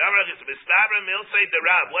 So again,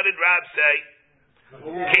 what did Rab say?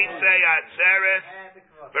 Kisei Atzeres.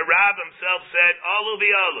 But Rab himself said, Alu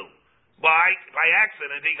v'alu. Why? By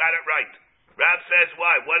accident, he got it right. Rab says,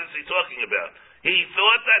 why? What is he talking about? He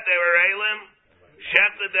thought that they were Elim,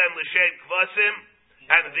 shefted them l'shem kvasim,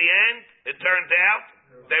 and at the end, it turned out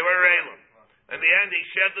they were Elim. In the end, he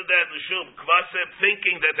shefted them l'shem kvasim,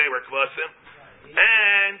 thinking that they were kvasim,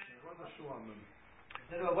 and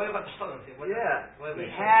what about the shlum? Yeah, he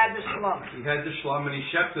had the shlum. He had the shlum and he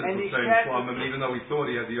shefted the same shlum, even though he thought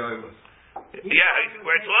he had the oilus. Yeah,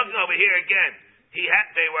 we're talking over here again.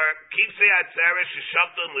 They were Kipsei Atzeres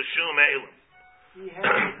Sheshachton L'Shum Elim.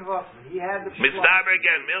 He had the Mistaber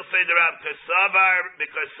again, Milsei Derab,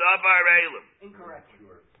 because Savar Elim. Incorrect.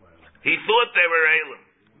 He thought they were Elim.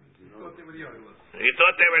 He thought they were the oilus. He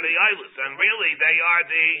thought they were the Oilus, and really they are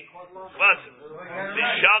the Kvasim.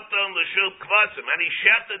 L'Shachton L'Shum Kvasim, and he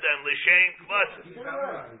shefted them L'Shem Kvasim.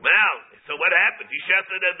 Now, so what happened? He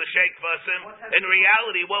shefted them L'Shem Kvasim. In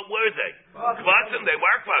reality, what were they? Kvasim, they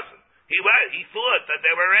were Kvasim. He thought that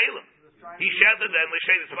they were Elim. He shouted them,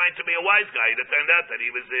 L'Shem is trying to be a wise guy. It turned out that he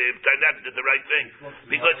did the right thing.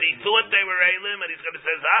 Because he thought they were Elim, and he's going to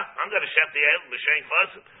say, I'm going to shout the Elim, L'Shem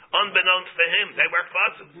Kvasim. Unbeknownst to him, they were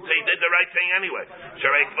Kvasim. So he did the right thing anyway.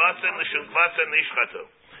 Sharei Kvasim, L'Shem Kvasim, Nishchatu.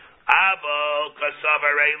 Avo,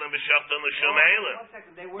 Kasavar Elim, B'Shachton, L'Shem Elim.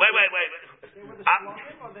 Wait. They were the Shlomim,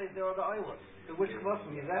 or they were the Oilus? Which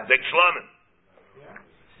Kvasim is that? The Shlomim. Yeah.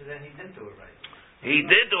 So then he didn't do it right. He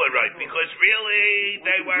did do it right, because really,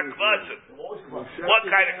 they were Kvasim. What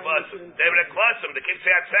kind of Kvasim? They were the Kvasim, the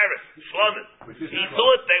Kipsei Atzeres, Shlomim. He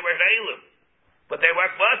thought they were Elim, but they were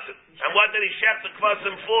Kvasim. And what did he shef the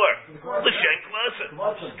Kvasim for? L'Shem Kvasim.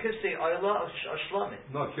 Kipsei Oila or Shlomim?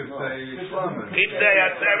 No, Kipsei Shlomim. Kipsei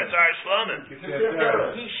Atzeres are Shlomim.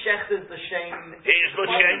 He shechted the Shem. He is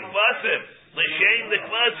L'Shem Kvasim. L'Shem the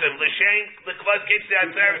Kvasim. L'Shem the Kvasim Kipsei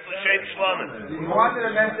Atzeres, L'Shem Shlomim. He wanted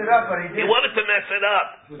to mess it up, but he He wanted to mess it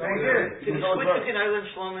up. He did. Did he switch between Oila and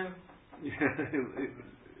Shlomim?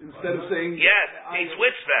 Instead of saying... Yes, he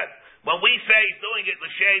switched that. When we say he's doing it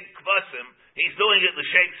L'Shem Kvasim, he's doing it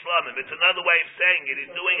L'Shem Shlomim. It's another way of saying it.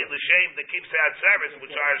 He's doing it L'Shem the Kipsei Atzeres,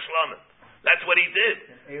 which are Shlomim. That's what he did.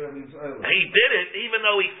 He did it even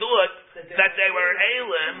though he thought that they were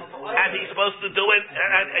Elim, and he's supposed to do it,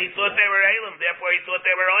 and he thought they were Elim, therefore he thought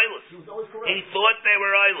they were Oilus. He thought they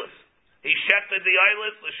were Oilus. He shefted the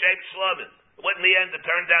Oilus, L'Shem Shlomim. What in the end it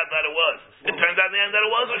turned out that it was. It turned out in the end that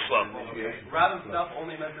it was a Shlom. Rab himself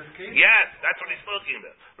only meant this case? Yes, that's what he's talking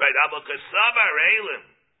about. Right, Abakasavar Elim,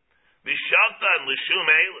 B'Shaltan L'Shum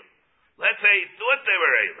Elim. Let's say he thought they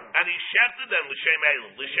were Elim, and he shefted them L'Shem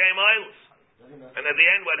Elim, L'Shem Oilus. And at the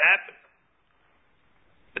end, what happened?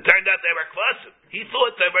 It turned out they were Kvasim. He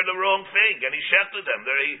thought they were the wrong thing, and he shefted them.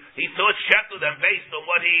 He thought shefted them based on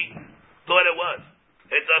what he thought it was.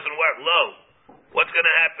 It doesn't work. What's going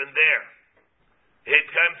to happen there? It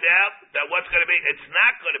comes out that what's going to be, it's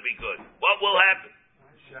not going to be good. What will happen?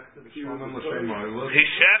 He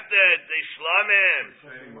shefted the Shlomim,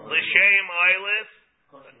 L'Shem Oilus,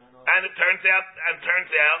 and it turns out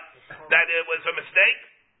that it was a mistake.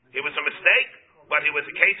 It was a mistake, but it was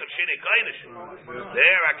a case of Shini Koinish.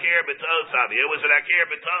 There, Akira B'Tos, Havi. It was an Akira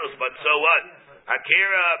B'Tos, but so what?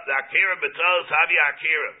 Akira B'Tos, Havi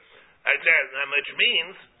Akira. Which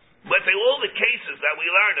means, let's say all the cases that we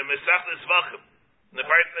learned in Mesachtes Zvachim, in the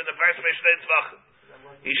first Mishneh Zvachim.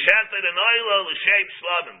 He shouted an oilo l'shem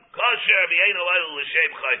shlamim. Kosher v'yein oilo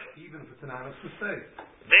l'shem chayfa. Even if it's an honest mistake.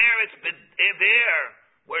 There,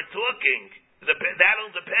 we're talking,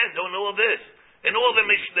 that'll depend on all this. In all the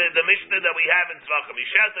Mishnah that we have in Tzvachim, he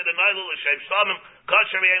shouted an oilo l'shem shlamim.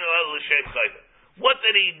 Kosher v'yein oilo l'shem chayfa. What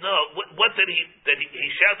did he know? What did he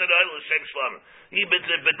shouted oilo l'shem shlamim?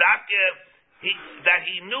 That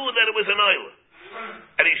he knew that it was an oilo.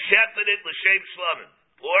 And he shouted it l'shem shlamim.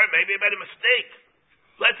 Or maybe he made a mistake.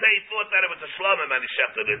 Let's say he thought that it was a shlamim and he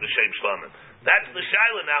shouted it l'shem shlamim. That's the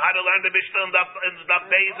shaila now. How to learn the Mishnah in the Daf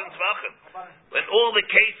Beis and Tzvachim. In all the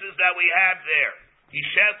cases that we have there, he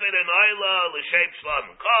shouted an oila l'shem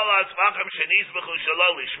shlamim. Kol ha-tzvachim shenizbechu shelo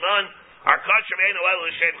lishman are kosher v'ein oila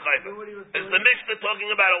l'shem chayfa. Is the Mishnah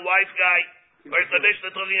talking about a wise guy, or is the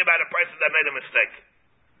Mishnah talking about a person that made a mistake?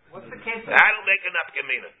 What's the case? I don't make enough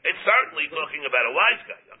gemina. It's certainly talking about a wise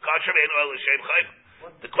guy. A kosher v'ein oila l'shem chayfa.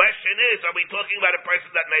 The question is, are we talking about a person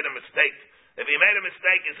that made a mistake? If he made a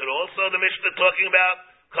mistake, is it also the Mishnah talking about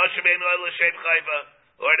kosher v'ein oila l'shem chayfa?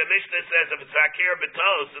 Or the Mishnah says if it's Akira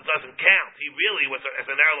B'tos, it doesn't count. He really was, as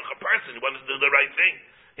an Erlich person, he wanted to do the right thing.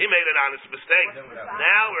 He made an honest mistake.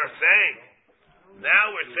 Now we're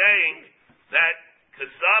saying that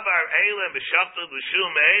Kasavar Elim B'Shachtul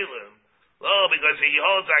B'Shum Elim, because he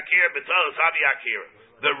holds Akira B'Tos, Havi Akira.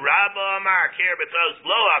 The Rabbah Amar Akira B'Tos,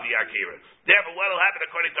 Lo Havi Akira. Therefore, what will happen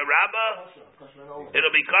according to Rabbah?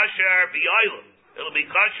 It'll be Kosher B'Yoilim. It'll be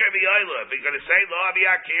Kosher B'Yoilim. If he's going to say Lo Havi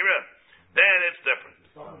Akira, then it's different.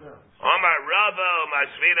 Amar Rabbah Amar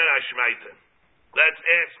Svina Ashmaitim. Let's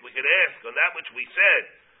ask, we could ask on that which we said.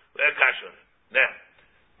 Now,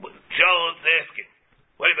 Joel's asking,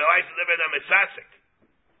 why is it different than Misasik?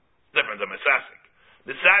 Different than Misasik.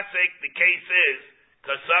 Misasik, the case is,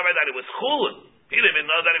 Kasava, that it was Chulin. He didn't even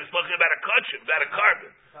know that he was talking about a kachim, about a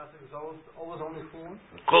carbon. Misasik was always only Chulin?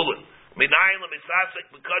 Chulin. Minayin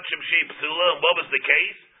Misasik, Bekachim Sheep Psula, and what was the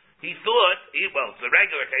case? He thought, it's the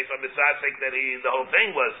regular case on Misasik that the whole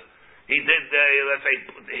thing was, he did, let's say,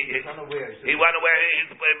 he went away, he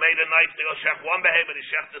made a knife to go shech one behemoth, he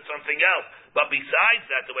shechted something else. But besides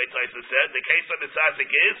that, the way Taisa said, the case of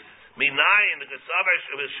Misasik is, Minayin, the Gesavar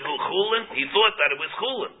Chulin, he thought that it was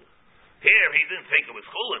Chulin. Here, he didn't think it was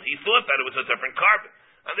Chulin, he thought that it was a different carbon.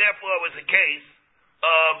 And therefore it was a case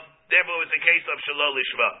of Shalol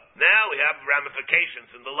Lishma. Now we have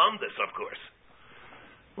ramifications in the Lumdus, of course.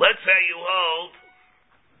 Let's say you hold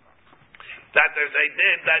that there's a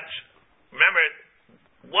din that, remember,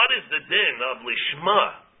 what is the din of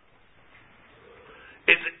Lishma?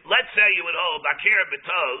 Let's say you would hold Akira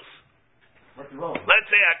B'Tos. Let's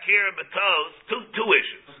say Akira B'Tos, two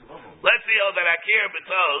issues. Let's say that Akira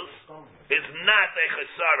B'Tos is not a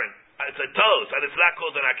Chesaron. It's a Tos, and it's not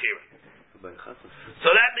called an Akira. So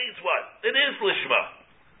that means what? It is Lishma.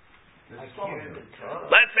 Let's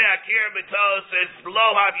say Akira B'Tos is Lo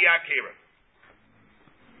Havi Akira.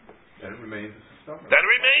 Then it remains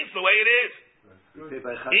the way it is.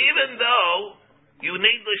 Even though you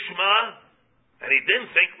need Lishma, and he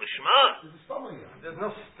didn't think Lishma. There's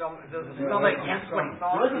no stomach. There's a stomach against Lishma.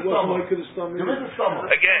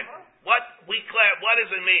 Again, what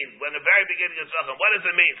does it mean? When the very beginning of Zachem, what does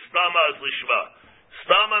it mean? Stama is Lishma.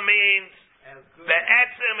 Stama means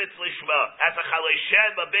Be'etzim it's Lishma. As a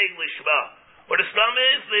Chaloshed, a big Lishma. Or the Stama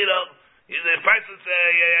is, the person say,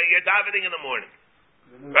 you're davening in the morning.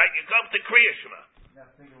 Right? You come to Kriya Shema.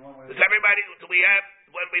 Does everybody,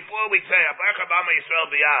 before we say, Abarcha B'Ama Yisrael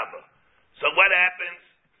B'Yaba. So what happens?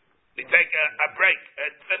 We take a break, a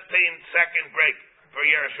 15-second break for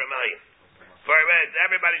Yerush Shamayim.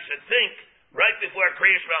 Everybody should think, right before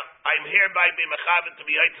Kriya Shema, I'm hereby be mechaven to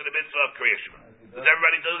be out to the mitzvah of Kriya Shema. Does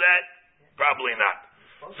everybody do that? Probably not.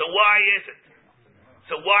 So why is it?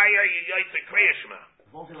 So why are you out to Kriya Shema?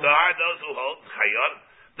 So are those who hold Chayon?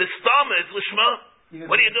 The stama is Lishma.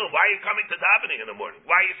 What do you do? Why are you coming to davening in the morning?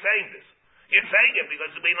 Why are you saying this? You're saying it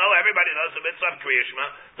because we know everybody knows the mitzvah of Kriya Shema.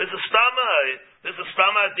 There's a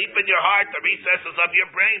stama deep in your heart, the recesses of your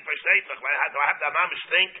brain for Sheitzach. Do I have to mamish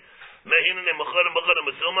think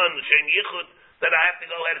that I have to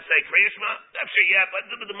go ahead and say Kriya Shema? I'm sure, yeah, but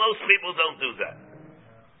most people don't do that.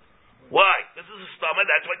 Why? This is a stama,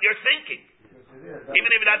 that's what you're thinking. Even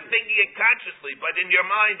if you're not thinking it consciously, but in your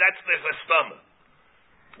mind, there's a stama.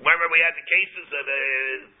 Remember we had the cases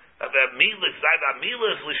of a milah,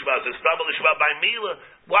 milah is lishma, it's stama lishma by milah.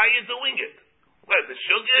 Why are you doing it? Well, the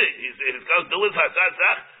sugar, he's going to do his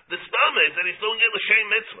hazazach. The stama is that he's doing it l'shem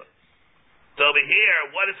mitzvah. So over here,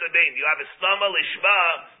 what does it mean? You have a stama lishma,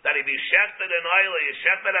 that if you shechted an oil, you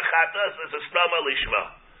shechted a chatas, there's a stama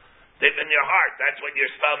lishma. Deep in your heart, that's what your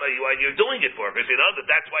stama, you're doing it for, because you know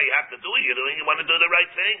that's why you have to do it. You want to do the right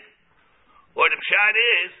thing. Or the pshat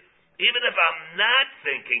is, even if I'm not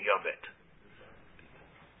thinking of it,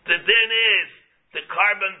 the din is the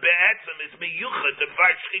carbon be'etzim is miyuchad to far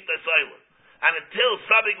shchita silent. And until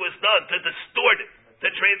something was done to distort it, to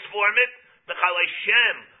transform it, the Chalei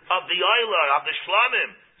of the Oiler, of the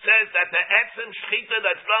Shlamim, says that the etzim shchita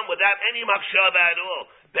that's done without any machshava at all,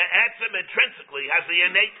 the etzim intrinsically has the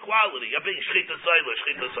innate quality of being shchita silent,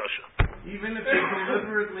 shchita sosha. Even if you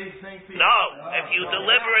deliberately think... if you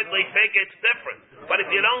deliberately think it's different. But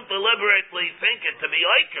if you don't deliberately think it to be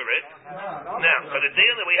accurate, now, so the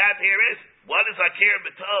deal that we have here is, what is Akir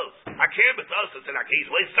B'Tos? Akir B'Tos is an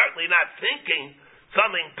Akir. Well, he's certainly not thinking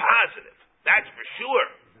something positive. That's for sure.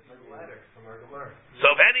 So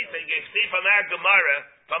if anything, you see from our Gemara,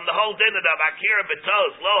 from the whole din of Akir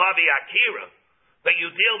B'Tos, Lo Havi Akira, that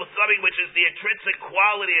you deal with something which is the intrinsic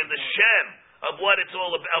quality of the Shem of what it's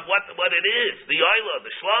all about, what it is, the oila,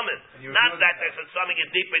 the shlamim. Not that there's something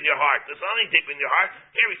deep in your heart. There's something deep in your heart.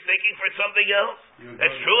 Here he's thinking for something else.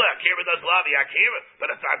 It's true, Akira does love Akira,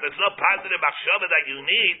 but there's no positive machshava that you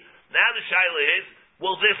need. Now the shaila is,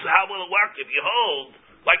 how will it work if you hold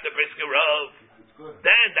like the Brisker Rov?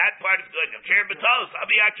 Then that part is good. Akira betos,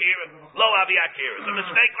 Abi Akira, lo Abi Akira. It's a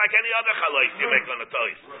mistake like any other chalais you make on a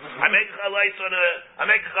tois. I make a chalais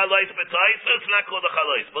betois, so it's not called a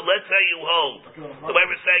chalais. But let's say you hold the way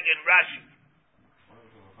we're saying in Rashi.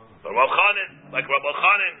 Like Rabbi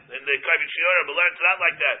Chanan in the Kavit Shiura, but learns not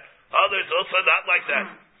like that. Others also not like that.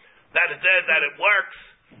 That it says that it works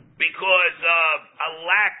because of a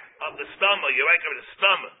lack of the stomach. You're right, of the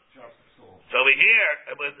stomach. So over here,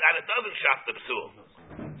 and it doesn't shop the psul.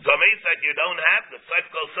 So it means that you don't have the saif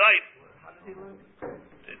kol saif.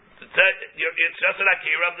 It's just an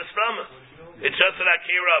akira of the stomach. It's just an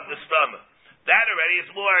akira of the stomach. That already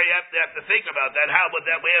is more. You have to think about that. How would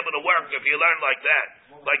that be able to work if you learn like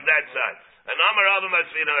that side? And Amar Avim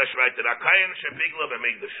Asvina Ashmaitin Akayin Shepigla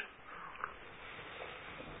B'Migdash.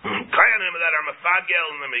 Kayanim that are mafagel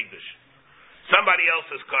in the Migdash. Somebody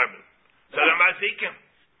else's carbon. So they're mazikim.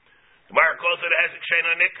 The Gemara calls it a hesek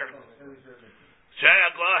sheino nicker.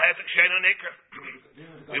 Sheyaglo hesek sheino nicker.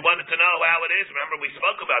 We wanted to know how it is. Remember, we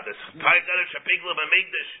spoke about this. Kayanim Shepigla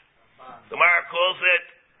B'Migdash. The Gemara calls it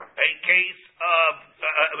a case of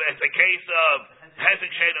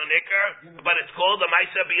hesek sheino nicker, but it's called a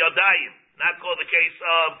ma'isa biyodayim, not called the case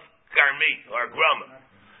of garmi or grama.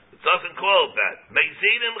 It doesn't call it that.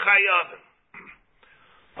 Meizinim chayavim.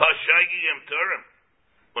 Hashaygim turim.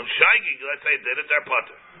 When shaygig, let's say, did it, they're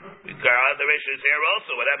potter. The issue is here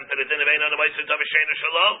also. What happened to the din of ein on the ma'isa of sheino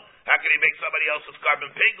shalom? How can he make somebody else's carbon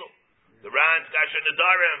pigel? The Rans, Kasha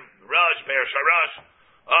Nadarim, Rosh, Per Sharash,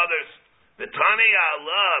 others. The Tani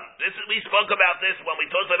Allah, we spoke about this when we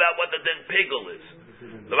talked about what the din pigel is.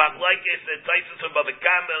 The Machlaikis, the Taisus of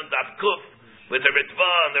Bavakama and Davkuf, with the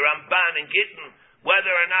Ritva and the Ramban and Gittin, whether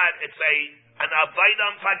or not it's an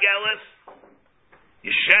Avaidam Fagelis,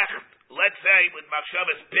 Yeshecht, let's say with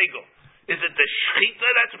Machshavas pigel. Is it the Shechita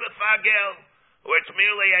that's Mefagel, or it's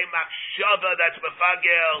merely a Machshava that's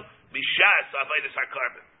Mefagel, Bishas, Avaidus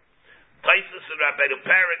HaKarbon? Taisus and Rabbeinu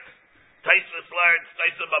Peretz, Taisus learns,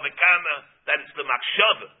 Taisus Bavakama, that it's the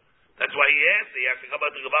Machshava. That's why he has to come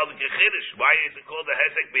out to Gavaldik Yechidish. Why is it called the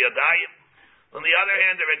Hesek B'Yadayim? On the other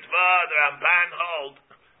hand, the Ritva, the Ramban hold,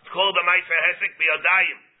 it's called the Ma'aser Hesek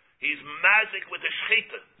B'Yadayim. He's mazik with the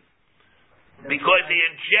Shechita. Because he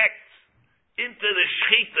injects into the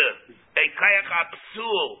Shechita a Kayach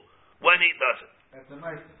Apsul when he does it.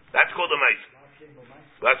 That's called the Ma'aser.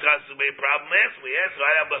 That's going to be a problem. We ask,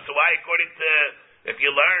 so why according to, if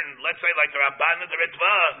you learn, let's say like the Rabban and the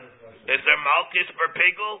Ritva, is there Malchus per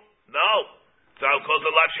Pigel? No. So I'll call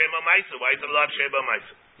the Lav Shema Maisa. Why is it Lav Shema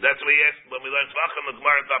Maisa? That's what we asked when we learned Zvachim, the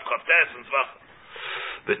Gemara, Tav Chavtes, and Zvachim.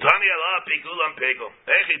 The Tani Allah, Pigul and Pigel.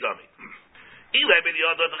 Echidami. Ilay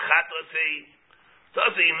b'yodot chatasi.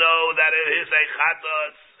 Does he know that it is a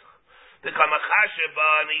chatas? The Kamachasheva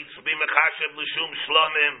needs to be Mechashev L'shum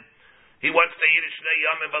Shlomim. He wants to eat a Shnei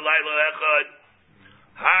Yomim V'laylo Echad.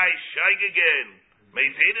 Hi, Shaygagin.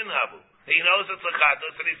 Meizidin Habu. He knows it's a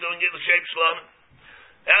chatas and he's doing it l'shem Shlomim.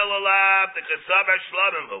 Elalav, the Kesavar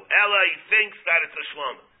Shlomim. Ela, he thinks that it's a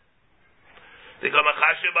Shlomim. The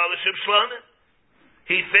Kamachashev L'shum Shlomim.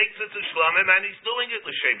 He thinks it's a Shlomim and he's doing it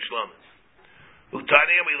l'shem Shlomim.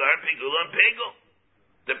 Utani, and we learn Pigul and Pigul.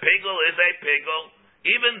 The Pigul is a Pigul,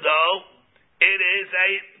 even though it is a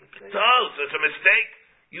Tos. It's a mistake.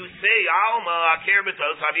 You say, Alma, Akir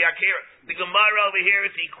B'Tos, Havi Akir. The Gemara over here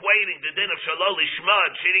is equating the din of Shalol Lishma,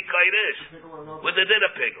 Shiri Kaidish, with the din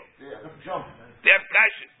of Pigul. They have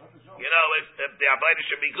kashin. You know, if the Abayda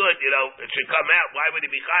should be good, it should come out. Why would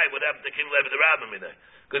he be chai? What happened to King Lev the Rabbim in there?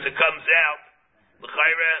 Because it comes out,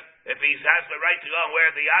 l'chayra, if he has the right to go and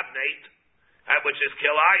wear the abnate, which is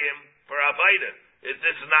kilayim for Abayda. This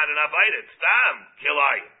is not an Abayda, it's tam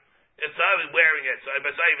kilayim. It's not wearing it. So I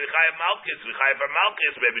say, we chayav malchus,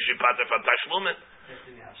 maybe she pater from tashlumin.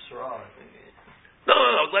 No.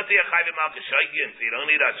 Let's say a chayav malchus shaygin, so you don't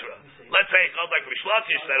need asra. Let's say it goes like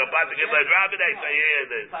Rishlakish, that a pater give like Rabbi, they say,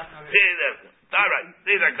 all right,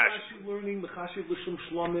 these are kashas. Learning Mechashev L'shum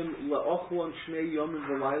Shlomim La'ochlan Shnei Yomim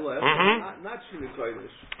V'Layla. Not Shini Kodesh.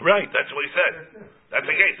 Right, that's what he said. That's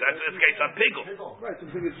the case. That's the case on Pigul. Right, so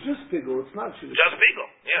it's just Pigul. It's not Shini. Just Pigul,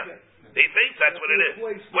 yeah. Okay. He thinks that's what it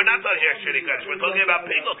is. We're not talking here Shini Kodesh. We're talking about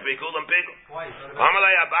Pigul and Pigul.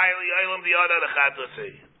 Amalei Abayli Yolam Diyoda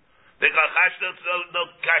L'Chatasi. The Kachashta no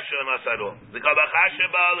kasha on us at all. The Kabachasha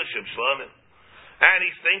Ba'al L'Shum Shlomim. and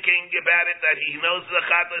he's thinking about it that he knows the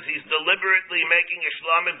chatas, he's deliberately making a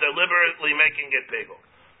shlamim, deliberately making it pigel.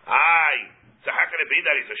 So how can it be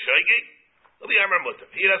that he's a shoygig?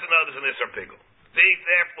 He doesn't know there's an isser pigel. See,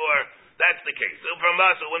 therefore, that's the case. So from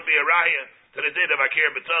us, it wouldn't be a raya to the din of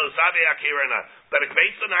akir betzol, sabi akir or not. But it's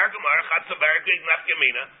based on our gemara, chatzavargig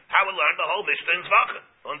nafkamina, how we learned the whole mishnah in Zvachim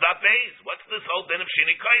on that base. What's this whole din of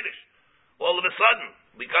shini kodesh? All of a sudden,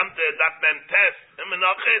 we come to that mentes in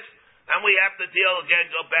Menachos, and we have to deal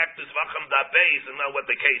again, go back to Zvachim that base and know what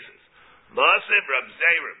the case is. Ma'aseh Reb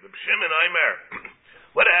Zeira, Reb Shimon Aimer.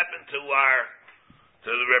 What happened to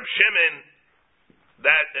the Reb Shimon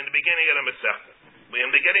that in the beginning of the Masechta? In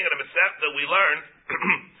the beginning of the Masechta, we learned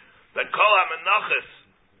that kol ha-menachos,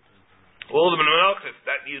 all the menachos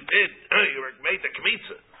that you did, you made the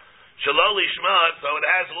kmitza, shalol lishma, so it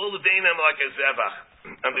has all the dinim like a zevach.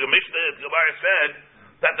 And the Mishnah, the Gemara said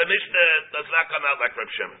that the Mishnah does not come out like Reb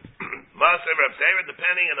Shimon. Ma'aseh Reb Zeira,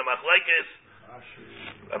 depending on the machlekes,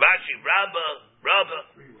 Abashi, Rabba,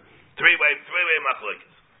 three-way machlekes.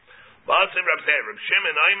 Ma'aseh Reb Zeira, Reb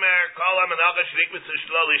Shimon, Aimer, kol ha-menachos shnikmitz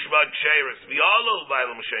shalol lishma ksheres, v'yalo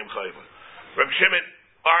v'aylo m'shem chayva. Reb Shimon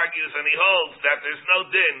argues and he holds that there's no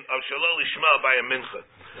din of shalol lishma by a mincha.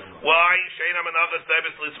 Why? Shein ha-menachos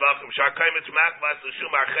debes l'tzvachim, shakayim it's machmas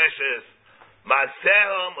l'shum archeshes,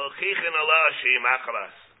 ma'aseho mochichin Allah she'im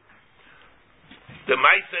achras. The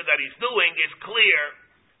maisa that he's doing is clear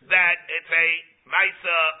that it's a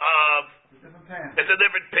maisa of it's a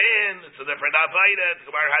different pin, it's a different avaida. The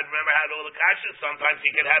Gemara had all the kashas. Sometimes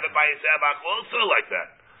he can have it by his zevach also like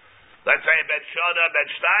that. Let's say bet shada, bet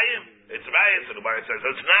shtayim. It's right. So the Gemara says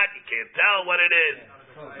it's not. You can't tell what it is.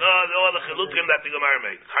 No, all the chilukim that the Gemara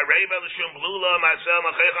made. Chareva l'shum blula ma'asel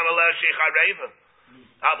machechan Allah shei chareva.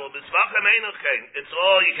 Abo b'svachim einochein. It's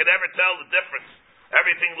all you can ever tell the difference.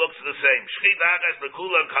 Everything looks the same. Shchit achas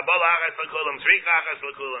l'kulam, kabbalah achas l'kulam, zrik achas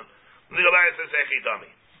l'kulam. The Gemara says echidami.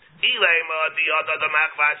 Ilema diada the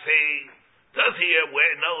machvasi. Does he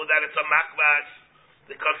know that it's a machvas?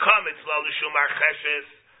 The kakam it's lo l'shum archeshes,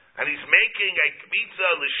 and he's making a kmitza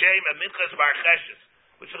l'shem a minchas barcheshes,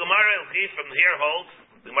 which the Gemara from here holds.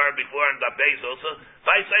 The Gemara before in the base also.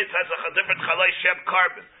 Vaisayt has a different chalai shem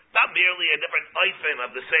carbon, not merely a different oifen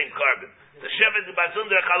of the same carbon. The shem is the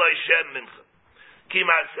bazundra chalai shem mincha. Ki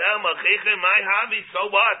masel machichin my havi. So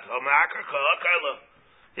what?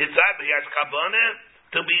 It's that he has kavanah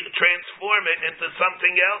to transform it into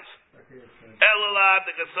something else. Elalad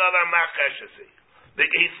the Gesavar Marcheshesi.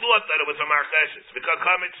 He thought that it was a Marcheshes. Because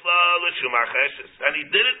Kamitzla L'Shu Marcheshes. And he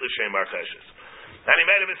did it L'Shem Marcheshes. And he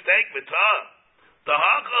made a mistake with Ta.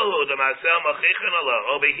 Tahakahu the Masel Machichin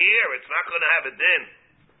Allah. Over here, it's not going to have a din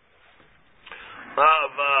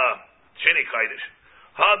of Shini Kaidish.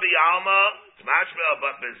 Habi Alma, it's Mashmel,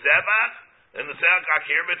 but Bezevach, and the Sel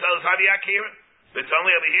Kakir, Betel is Habi Akir. It's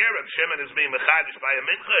only over here, Reb Shimon is being mechadish by a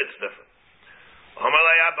mincha, it's different. You're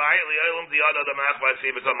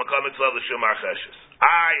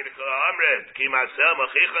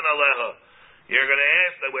going to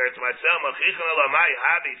ask that where it's myself,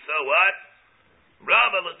 so what?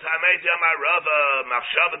 Rabba l'tamei jamar Rabba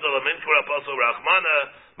machshava de l'minkara pasol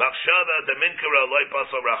rachmana machshava de minkara loy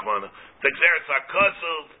pasol rachmana. T'xeres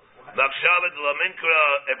hakosov machshava de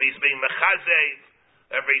l'minkara if he's being mechazev.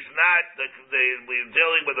 If he's not, we're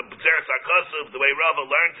dealing with the B'tzeres HaKosov, the way Rava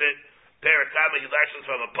learns it, Perakama, he learns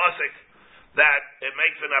from a pasuk, that it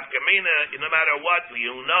makes an afkamina, no matter what,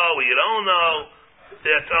 you know, you don't know,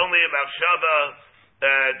 it's only about Shava,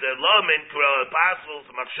 the Lo Minkara, Apostles,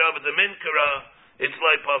 Machshava the Minkara, it's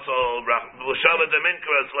like Pasol Rachman. Shava the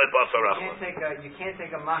Minkara, it's like Pasol Rachman. You can't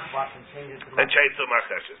take a machwas and change it to and change to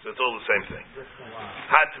Marcheshes. It's all the same thing.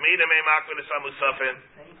 Hatmidim ei makvus hamusafin.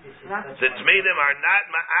 The Tmidim are not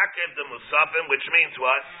ma'akiv the musafin, which means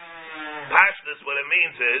what? Pashtus, what it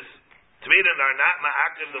means is, Tmidim are not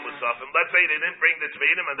ma'akiv the musafin. Let's say they didn't bring the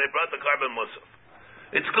Tmidim and they brought the carbon musaf.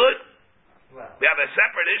 It's good. We have a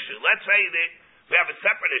separate issue. Let's say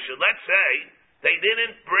Let's say they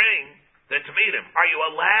didn't bring the Tmidim. Are you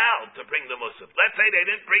allowed to bring the musaf? Let's say they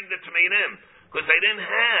didn't bring the Tmidim because they didn't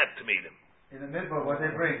have Tmidim. In the middle, what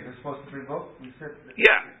they bring, they're supposed to bring both? We said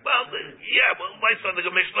well, my son, the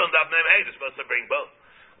Mishnah and Davnem, hey, they're supposed to bring both.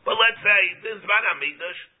 But let's say, this is Van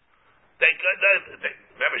HaMikdash,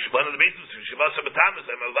 remember, one of the reasons, Shavas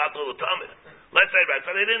HaBatamas, I'm about all the Talmud. Let's say, right,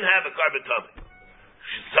 so they didn't have a carbon Talmud.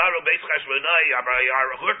 Saru Beis Chashmonai,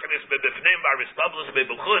 Hurkanis Bebifnim, Aristablis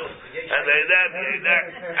Bebelchutz, and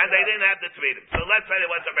they didn't have the Tvidim. So let's say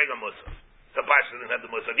they went to bring a Musaf. So Pasha didn't have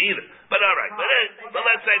the Musaf either. But all right, but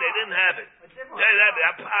let's say they didn't have it. They had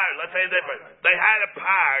a par. Let's say they had a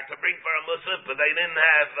par to bring for a Musaf, but they didn't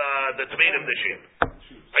have the Tvidim, the sheep.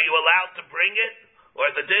 Are you allowed to bring it? or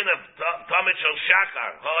the din of Tamid Shel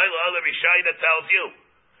Shachar, Ha'ila Rishayna tells you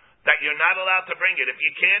that you're not allowed to bring it. If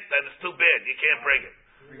you can't, then it's too bad. You can't bring it.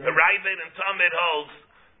 The Ravid and Tamid holds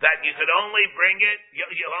that you could only bring it,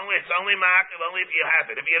 it's only ma'akev only if you have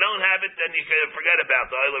it. If you don't have it, then you can forget about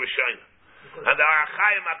the Ha'ila Rishayna. And the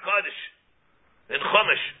Arachayim HaKadosh in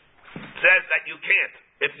Chumash says that you can't.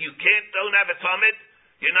 If you don't have a Tamid,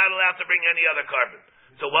 you're not allowed to bring any other carbon.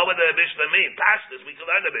 So what would the Mishnah mean? Pashtas, we can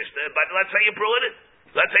learn the Mishnah, but let's say you brought it.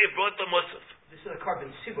 Let's say you brought the Musaf. This is a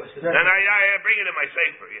carbon sibur. And I bring it in my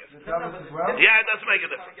safer, yes. Yeah, it doesn't make a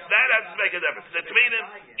difference. That doesn't make a difference. The Tmedim,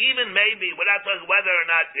 even maybe, without talking whether or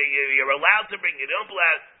not you're allowed to bring it, you don't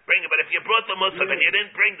bring it, but if you brought the Musaf and you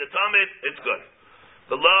didn't bring the Tamid, it's good.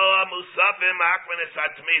 The Lo Musafim Akman is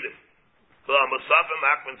Tmedim. The Lo Musafim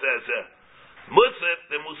Akman says, Musaf,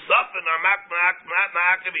 the Musafim are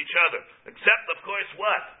ma'ak of each other. Except, of course,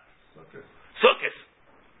 what? Sukkos.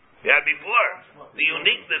 Yeah, before. The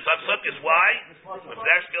uniqueness of Sukkos. Why?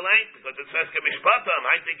 Because it says Kemishpatam.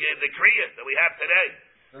 I think the Kriya that we have today.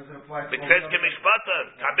 It says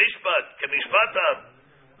Kemishpatam. Kamishpat. Kemishpatam.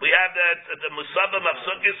 We have the Musafim of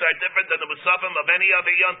Sukkos are different than the Musafim of any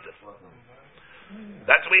other Yontif.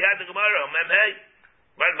 That's what we had in the Gemara. Memhei.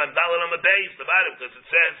 Right, Mandalin on the base, the bottom, because it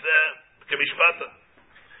says Kemishpata.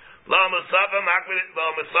 Lo Musafim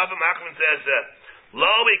Achman says Lo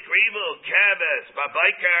Ikrivu Keves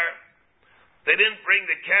Babaikar. They didn't bring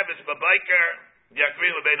the Keves Babaikar.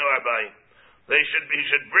 Yakrivu Beino Arbayim. He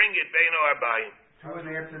should bring it Beino Arbayim. In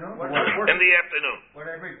the afternoon? In the afternoon. What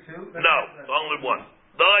did I bring? Two? No, only one.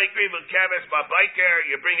 Lo Ikrivu Keves Babaikar.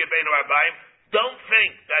 You bring it Beino Arbayim. Don't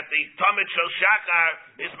think that the Tamid Shel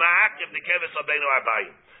Shachar is ma'akev the Keves Beino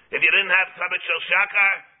Arbayim. If you didn't have Tamid Shel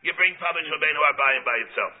Shachar, you bring Tamid Shel Beino Arbayim by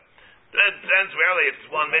itself. That depends really if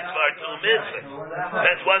it's one mitzvah or two mitzvahs.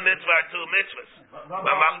 That's one mitzvah or two mitzvahs.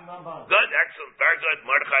 Good, excellent, very good.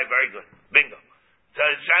 Mordechai, very good. Bingo. So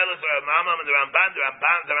the Shilas are Ramam and the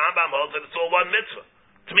Rambam holds that it's all one mitzvah.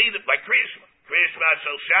 To me, by Kriyishma. Kriyishma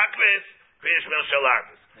Shel Shachris, Kriyishma Shel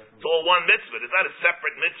Arvis. It's all one mitzvah. There's not a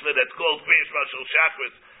separate mitzvah that's called Kriyishma Shel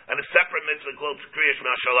Shachris and a separate mitzvah called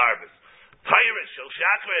Kriyishma Shel Arvis. Tyrus Shel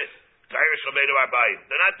Shachris, Tyrus Shel Beinu Arbayim.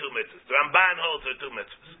 They're not two mitzvahs. The Ramban holds they're two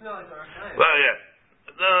mitzvahs. Well, yeah.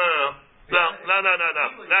 No.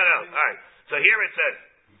 All right. So here it says.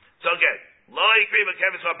 So again, Lo Yikriva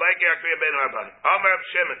Kevis Vabayke Akriya Beinu Arbayim. Amar Reb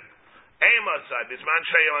Shimon. Eimasai Bisman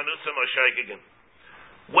Sheyo Anusim Oshaygigin.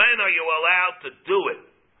 When are you allowed to do it?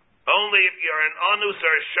 Only if you're an Anus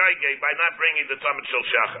or a Shaygig by not bringing the Tamid Shel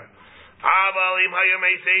Shachar.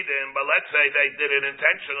 But let's say they did it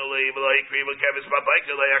intentionally.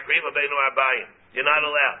 You're not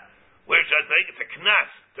allowed. Where should I think? It's a knas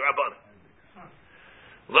to Rabbanan.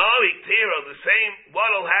 Lo iktiro, the same.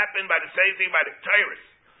 What'll happen by the same thing by the Tyrus?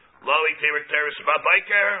 Lo iktiro Tyrus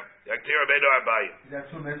babayker, yaktiro beinu arbayim.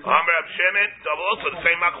 Amar Reb Shimon. So also the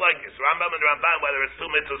same machlokes. Rambam and Ramban, whether it's two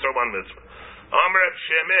mitzvahs or one mitzvah. Amar Reb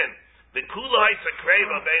Shimon. The kulai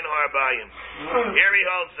sakreva bein harbayim. Here he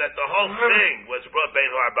holds that the whole thing was brought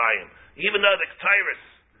bein harbayim. Even though the Tyrus,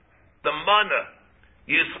 the manna,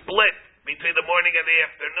 you split between the morning and the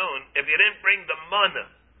afternoon. If you didn't bring the manna,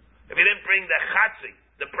 if you didn't bring the chatzi,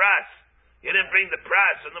 the pras, you didn't bring the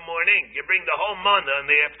pras in the morning. You bring the whole manna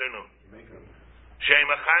in the afternoon.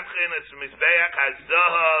 Shema chanchin es mizbeach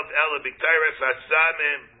hazahav ela b'Tyrus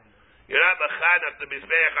hasamim. You're not mechanach the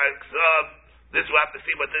mizbeach hazahav. This we'll have to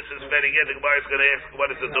see what this is fitting in. The Gemara is going to ask, what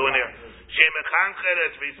is it doing here? Shem echanchen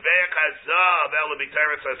es mizbeach hazav el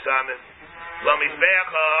b'Tyrus hasamim lo mizbeach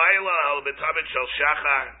ha'ayla el b'tamid shel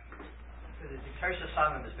shachar. The Tyrus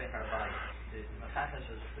hasamim is bein harbayim.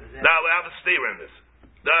 Now we have a steer in this.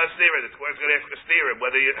 No, a steer in this. We're going to ask a steer in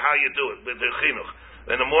how you do it with the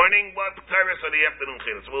chinuch. In the morning, what Tyrus, or the afternoon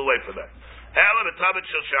chinuch? So we'll wait for that. El b'tamid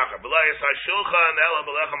shel shachar b'layas ha'shulchan el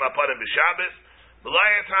b'lechem ha'panim b'Shabbos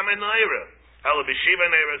b'layas ha'menayra. By the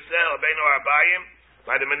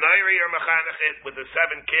Menairi or Mechanachit with the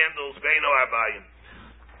 7 candles, Beino Arbayim.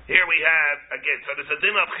 Here we have, again, so there's a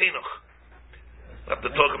din of chinuch. We'll have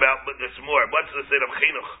to talk about this more. What's the din of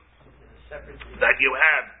chinuch? That you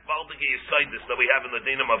have, Valdiki Yisaidis, that we have in the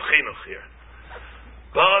din of chinuch here.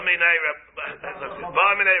 I'll have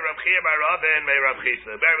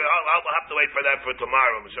to wait for that for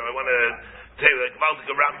tomorrow. So I want to tell you, like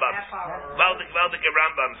Valdika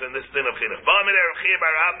Rambams in this din of chinuch.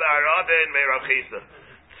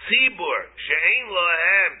 Tzibur she'ein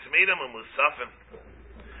lohem tmidim u'musafim.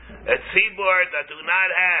 A tzibur that do not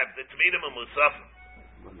have the tmidim u'musafim.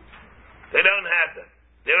 They don't have them.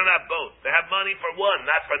 They don't have both. They have money for one,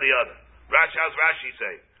 not for the other. How's Rashi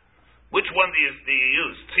say? Which one do you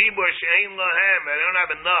use? Tzibur she'ein lohem. They don't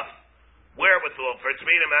have enough wherewithal for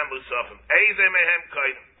Tzmidim and Musafim. Eze mehem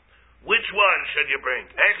kaidim. Which one should you bring?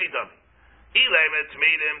 Echidam. Ilem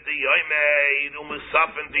Tzmidim diyoymei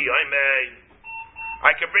umusafim diyoymei.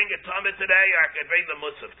 I can bring a Tamid today, or I can bring the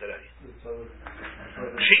Musaf today.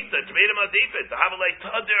 Shita Tzmidim adifit. The Havalei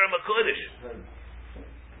Tadir Makudish.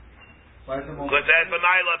 Because it has the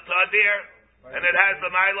Maila of Tadir, and it has the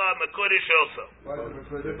Maila of Makudish also.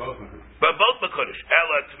 But both Makudish.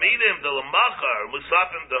 Ela Tzmidim de Lamachar,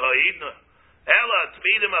 Musafim de Ha'idna. Ela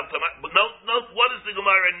Tzmidim of Tamid. Note, what does the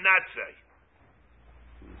Gemara not say?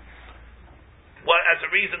 What, as a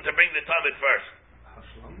reason to bring the Tamid first?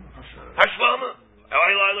 Hashlama. That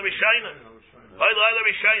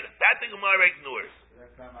the Gemara ignores.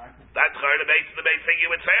 That's hard to make the base thing you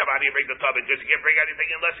would say. How do you bring the Tamid? Because you can't bring anything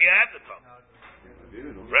unless you have the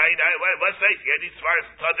Tamid. Right? Let's say you get as far as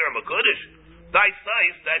Tadir and Makudish. That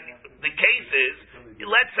the case is,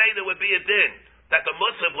 let's say there would be a din that the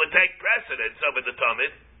Musaf would take precedence over the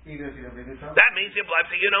Tamid. That means you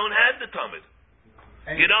don't have the Tamid.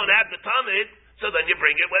 You don't have the Tamid, so then you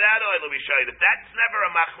bring it without oil rishayim. That's never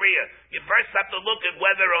a machriya. You first have to look at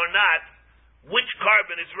whether or not which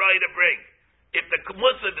carbon is right to bring. If the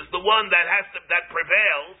Musaf is the one that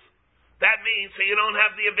prevails, that means you don't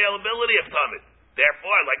have the availability of Tamid.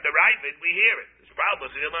 Therefore, like the Ravid, we hear it. There's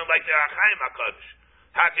problems. You don't like the Achayim HaKadosh.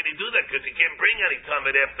 How can he do that? Because he can't bring any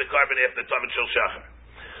Tamid after the carbon after Tamid Shel Shachar.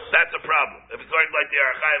 That's a problem. If it's going like the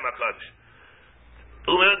Achayim HaKadosh.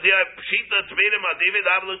 Pshita Tzmidim Adivid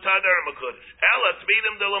Avlu Tadar HaMakudish. Ela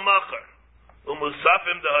Tzmidim de Lamachar.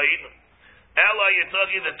 Umusafim de Ha'idim. Ela, you're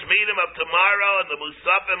talking the Tzmidim of tomorrow and the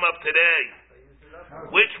Musafim of today.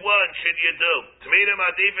 Which one should you do? Tzmidim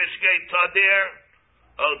Adivid Shkei Tadir.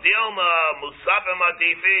 Dilma Musafim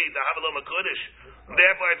Adifi, the Havelu Makudish.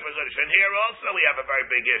 Therefore it's Makudish. And here also we have a very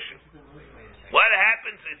big issue. What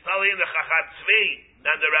happens is only in the Chachat Tzvi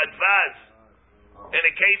and the Radvaz. In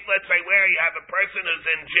a case, let's say, where you have a person who's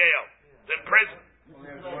in jail, in prison.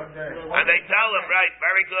 And they tell him, right,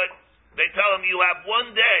 very good. They tell him you have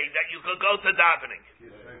one day that you could go to davening.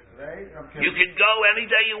 You can go any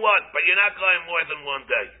day you want, but you're not going more than one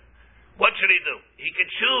day. What should he do? He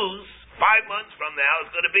could choose 5 months from now,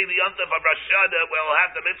 it's going to be the Yontif of Rosh Hashanah where we'll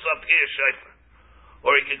have the mitzvah of Kiyah Shofar.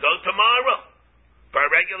 Or he could go tomorrow for a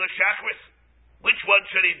regular Shachris. Which one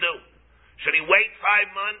should he do? Should he wait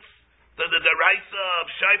 5 months to the Deraisa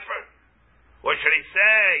of Shofar? Or should he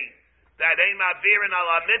say that Ein Ma'avirin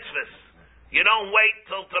ala mitzvahs? You don't wait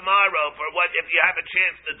till tomorrow for what if you have a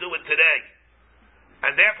chance to do it today.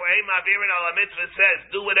 And therefore Ein Ma'avirin ala mitzvahs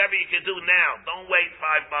says, do whatever you can do now. Don't wait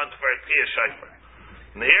 5 months for a Kiyah Shofar.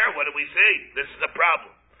 And here, what do we see? This is a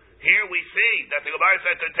problem. Here we see that the Gemara is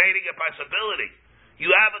entertaining a possibility.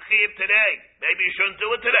 You have a chiyuv today. Maybe you shouldn't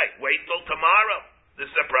do it today. Wait till tomorrow.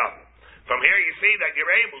 This is a problem. From here you see that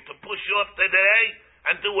you're able to push off today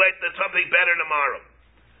and do it to something better tomorrow.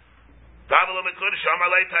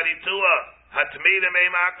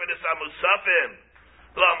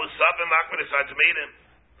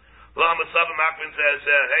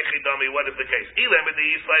 What is the case?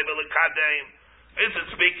 Is it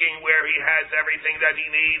speaking where he has everything that he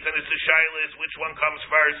needs and it's a shaylis, which one comes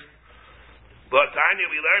first? But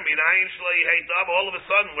Tanya, we learn, all of a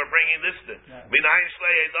sudden we're bringing this thing.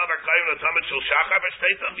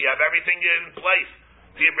 You have everything in place.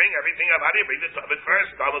 Do you bring everything up? How do you bring this up at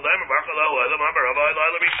first?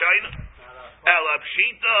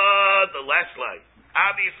 The less light.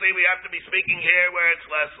 Obviously we have to be speaking here where it's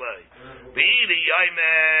less light.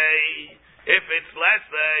 If it's less,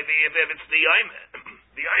 if it's the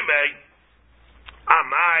Yaimei,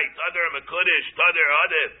 Amai, Tadir Makudish, Tadir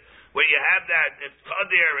Adif, where you have that, if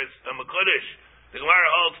Tadir is a Makudish, the Gemara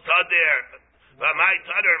holds Tadir, Amai,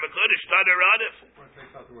 Tadir Makudish, Tadir Adif. Takes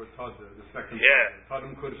out the word Tadir, the second Tadir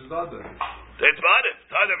Makudish is Adif. It's Adif.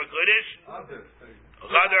 Tadir Makudish? Adif.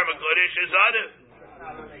 Tadir Makudish is Adif.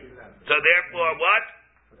 So therefore, what?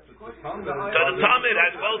 So the Talmud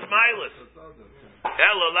has both milas.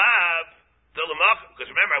 Elalav.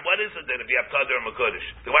 Because remember, what is it then if you have Tadir and Makudish?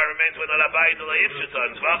 The Gemara remains with Alabai to Leifshita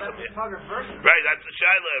and Zvachim. Right, that's the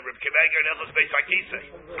Shaila, Reb Kiveger and Echos Beis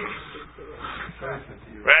Hakisei.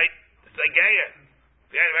 Right? It's a Geyer.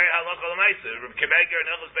 Yeah, very halacha l'maisa. Reb Kiveger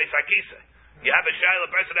and Echos Beis Hakisei. You have a Shaila,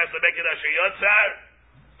 a person has to make it Asher Yotzar,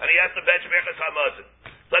 and he has to bench Mechas HaMazin.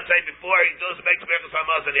 Let's say before he goes to make Mechas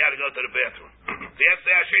HaMazin, he had to go to the bathroom. So he has to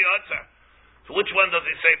say Asher Yotzar. So which one does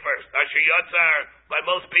he say first? Asher Yotzar, by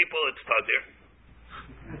most people, it's Tadir.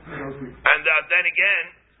 And then again,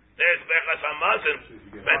 there's Mechas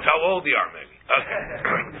HaMazin. That's how old you are, maybe. Okay.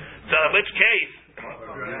 So in which case,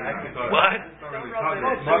 what?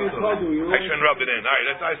 I shouldn't rub it in. All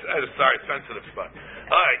right, sorry, sensitive spot.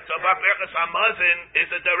 Alright, so Berchas Hamazon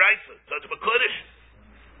is a deraisa, so it's Mekudesh.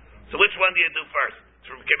 So which one do you do first?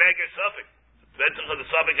 It's from Kemeg or Suffolk. It's the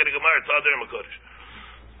Suffolk and the Gemara, it's other Mekudesh.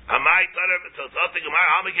 Amai Tadar, so it's other Gemara,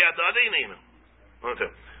 Hamaki Adadi Nina.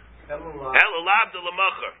 Elulav de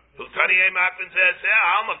Lamachar. Who Tani Makvin says,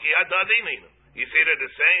 Hamaki Adadi Nina. You see they're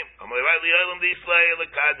the same. Amalai Li'olam Dislay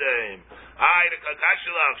Lekadem. Ay, the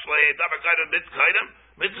Kakashilav, Shlay, Dabakadam Mitzkaidam,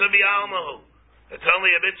 Mitzvah Bialmahu. It's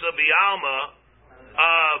only a Mitzvah Bialma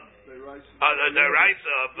the rights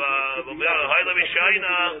of Hayla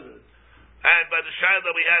B'Shaina, and but the shayla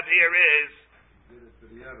that we have here is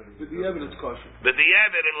But the evidence caution. But the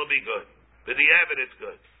evidence it'll be good. But the evidence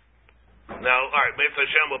good. Now, all right, Maybe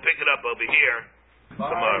Hashem will pick it up over here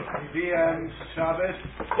tomorrow. 5 p.m. Shabbos.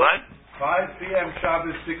 What? 5 p.m.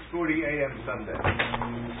 Shabbos, 6:40 a.m. Sunday.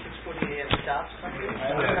 6:40 a.m. stops Sunday.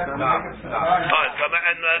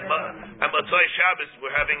 And Motzei Shabbos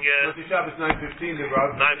we're having Motzei Shabbos 9:15.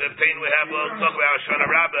 9:15 we have we'll talk about Shana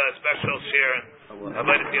Rabbah, a special share.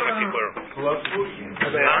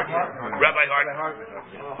 Rabbi Hart.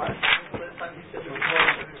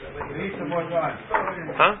 We need some more time.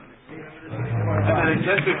 Huh? And then at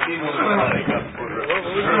 10:15 we'll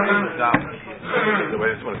The way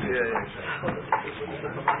it's supposed to be.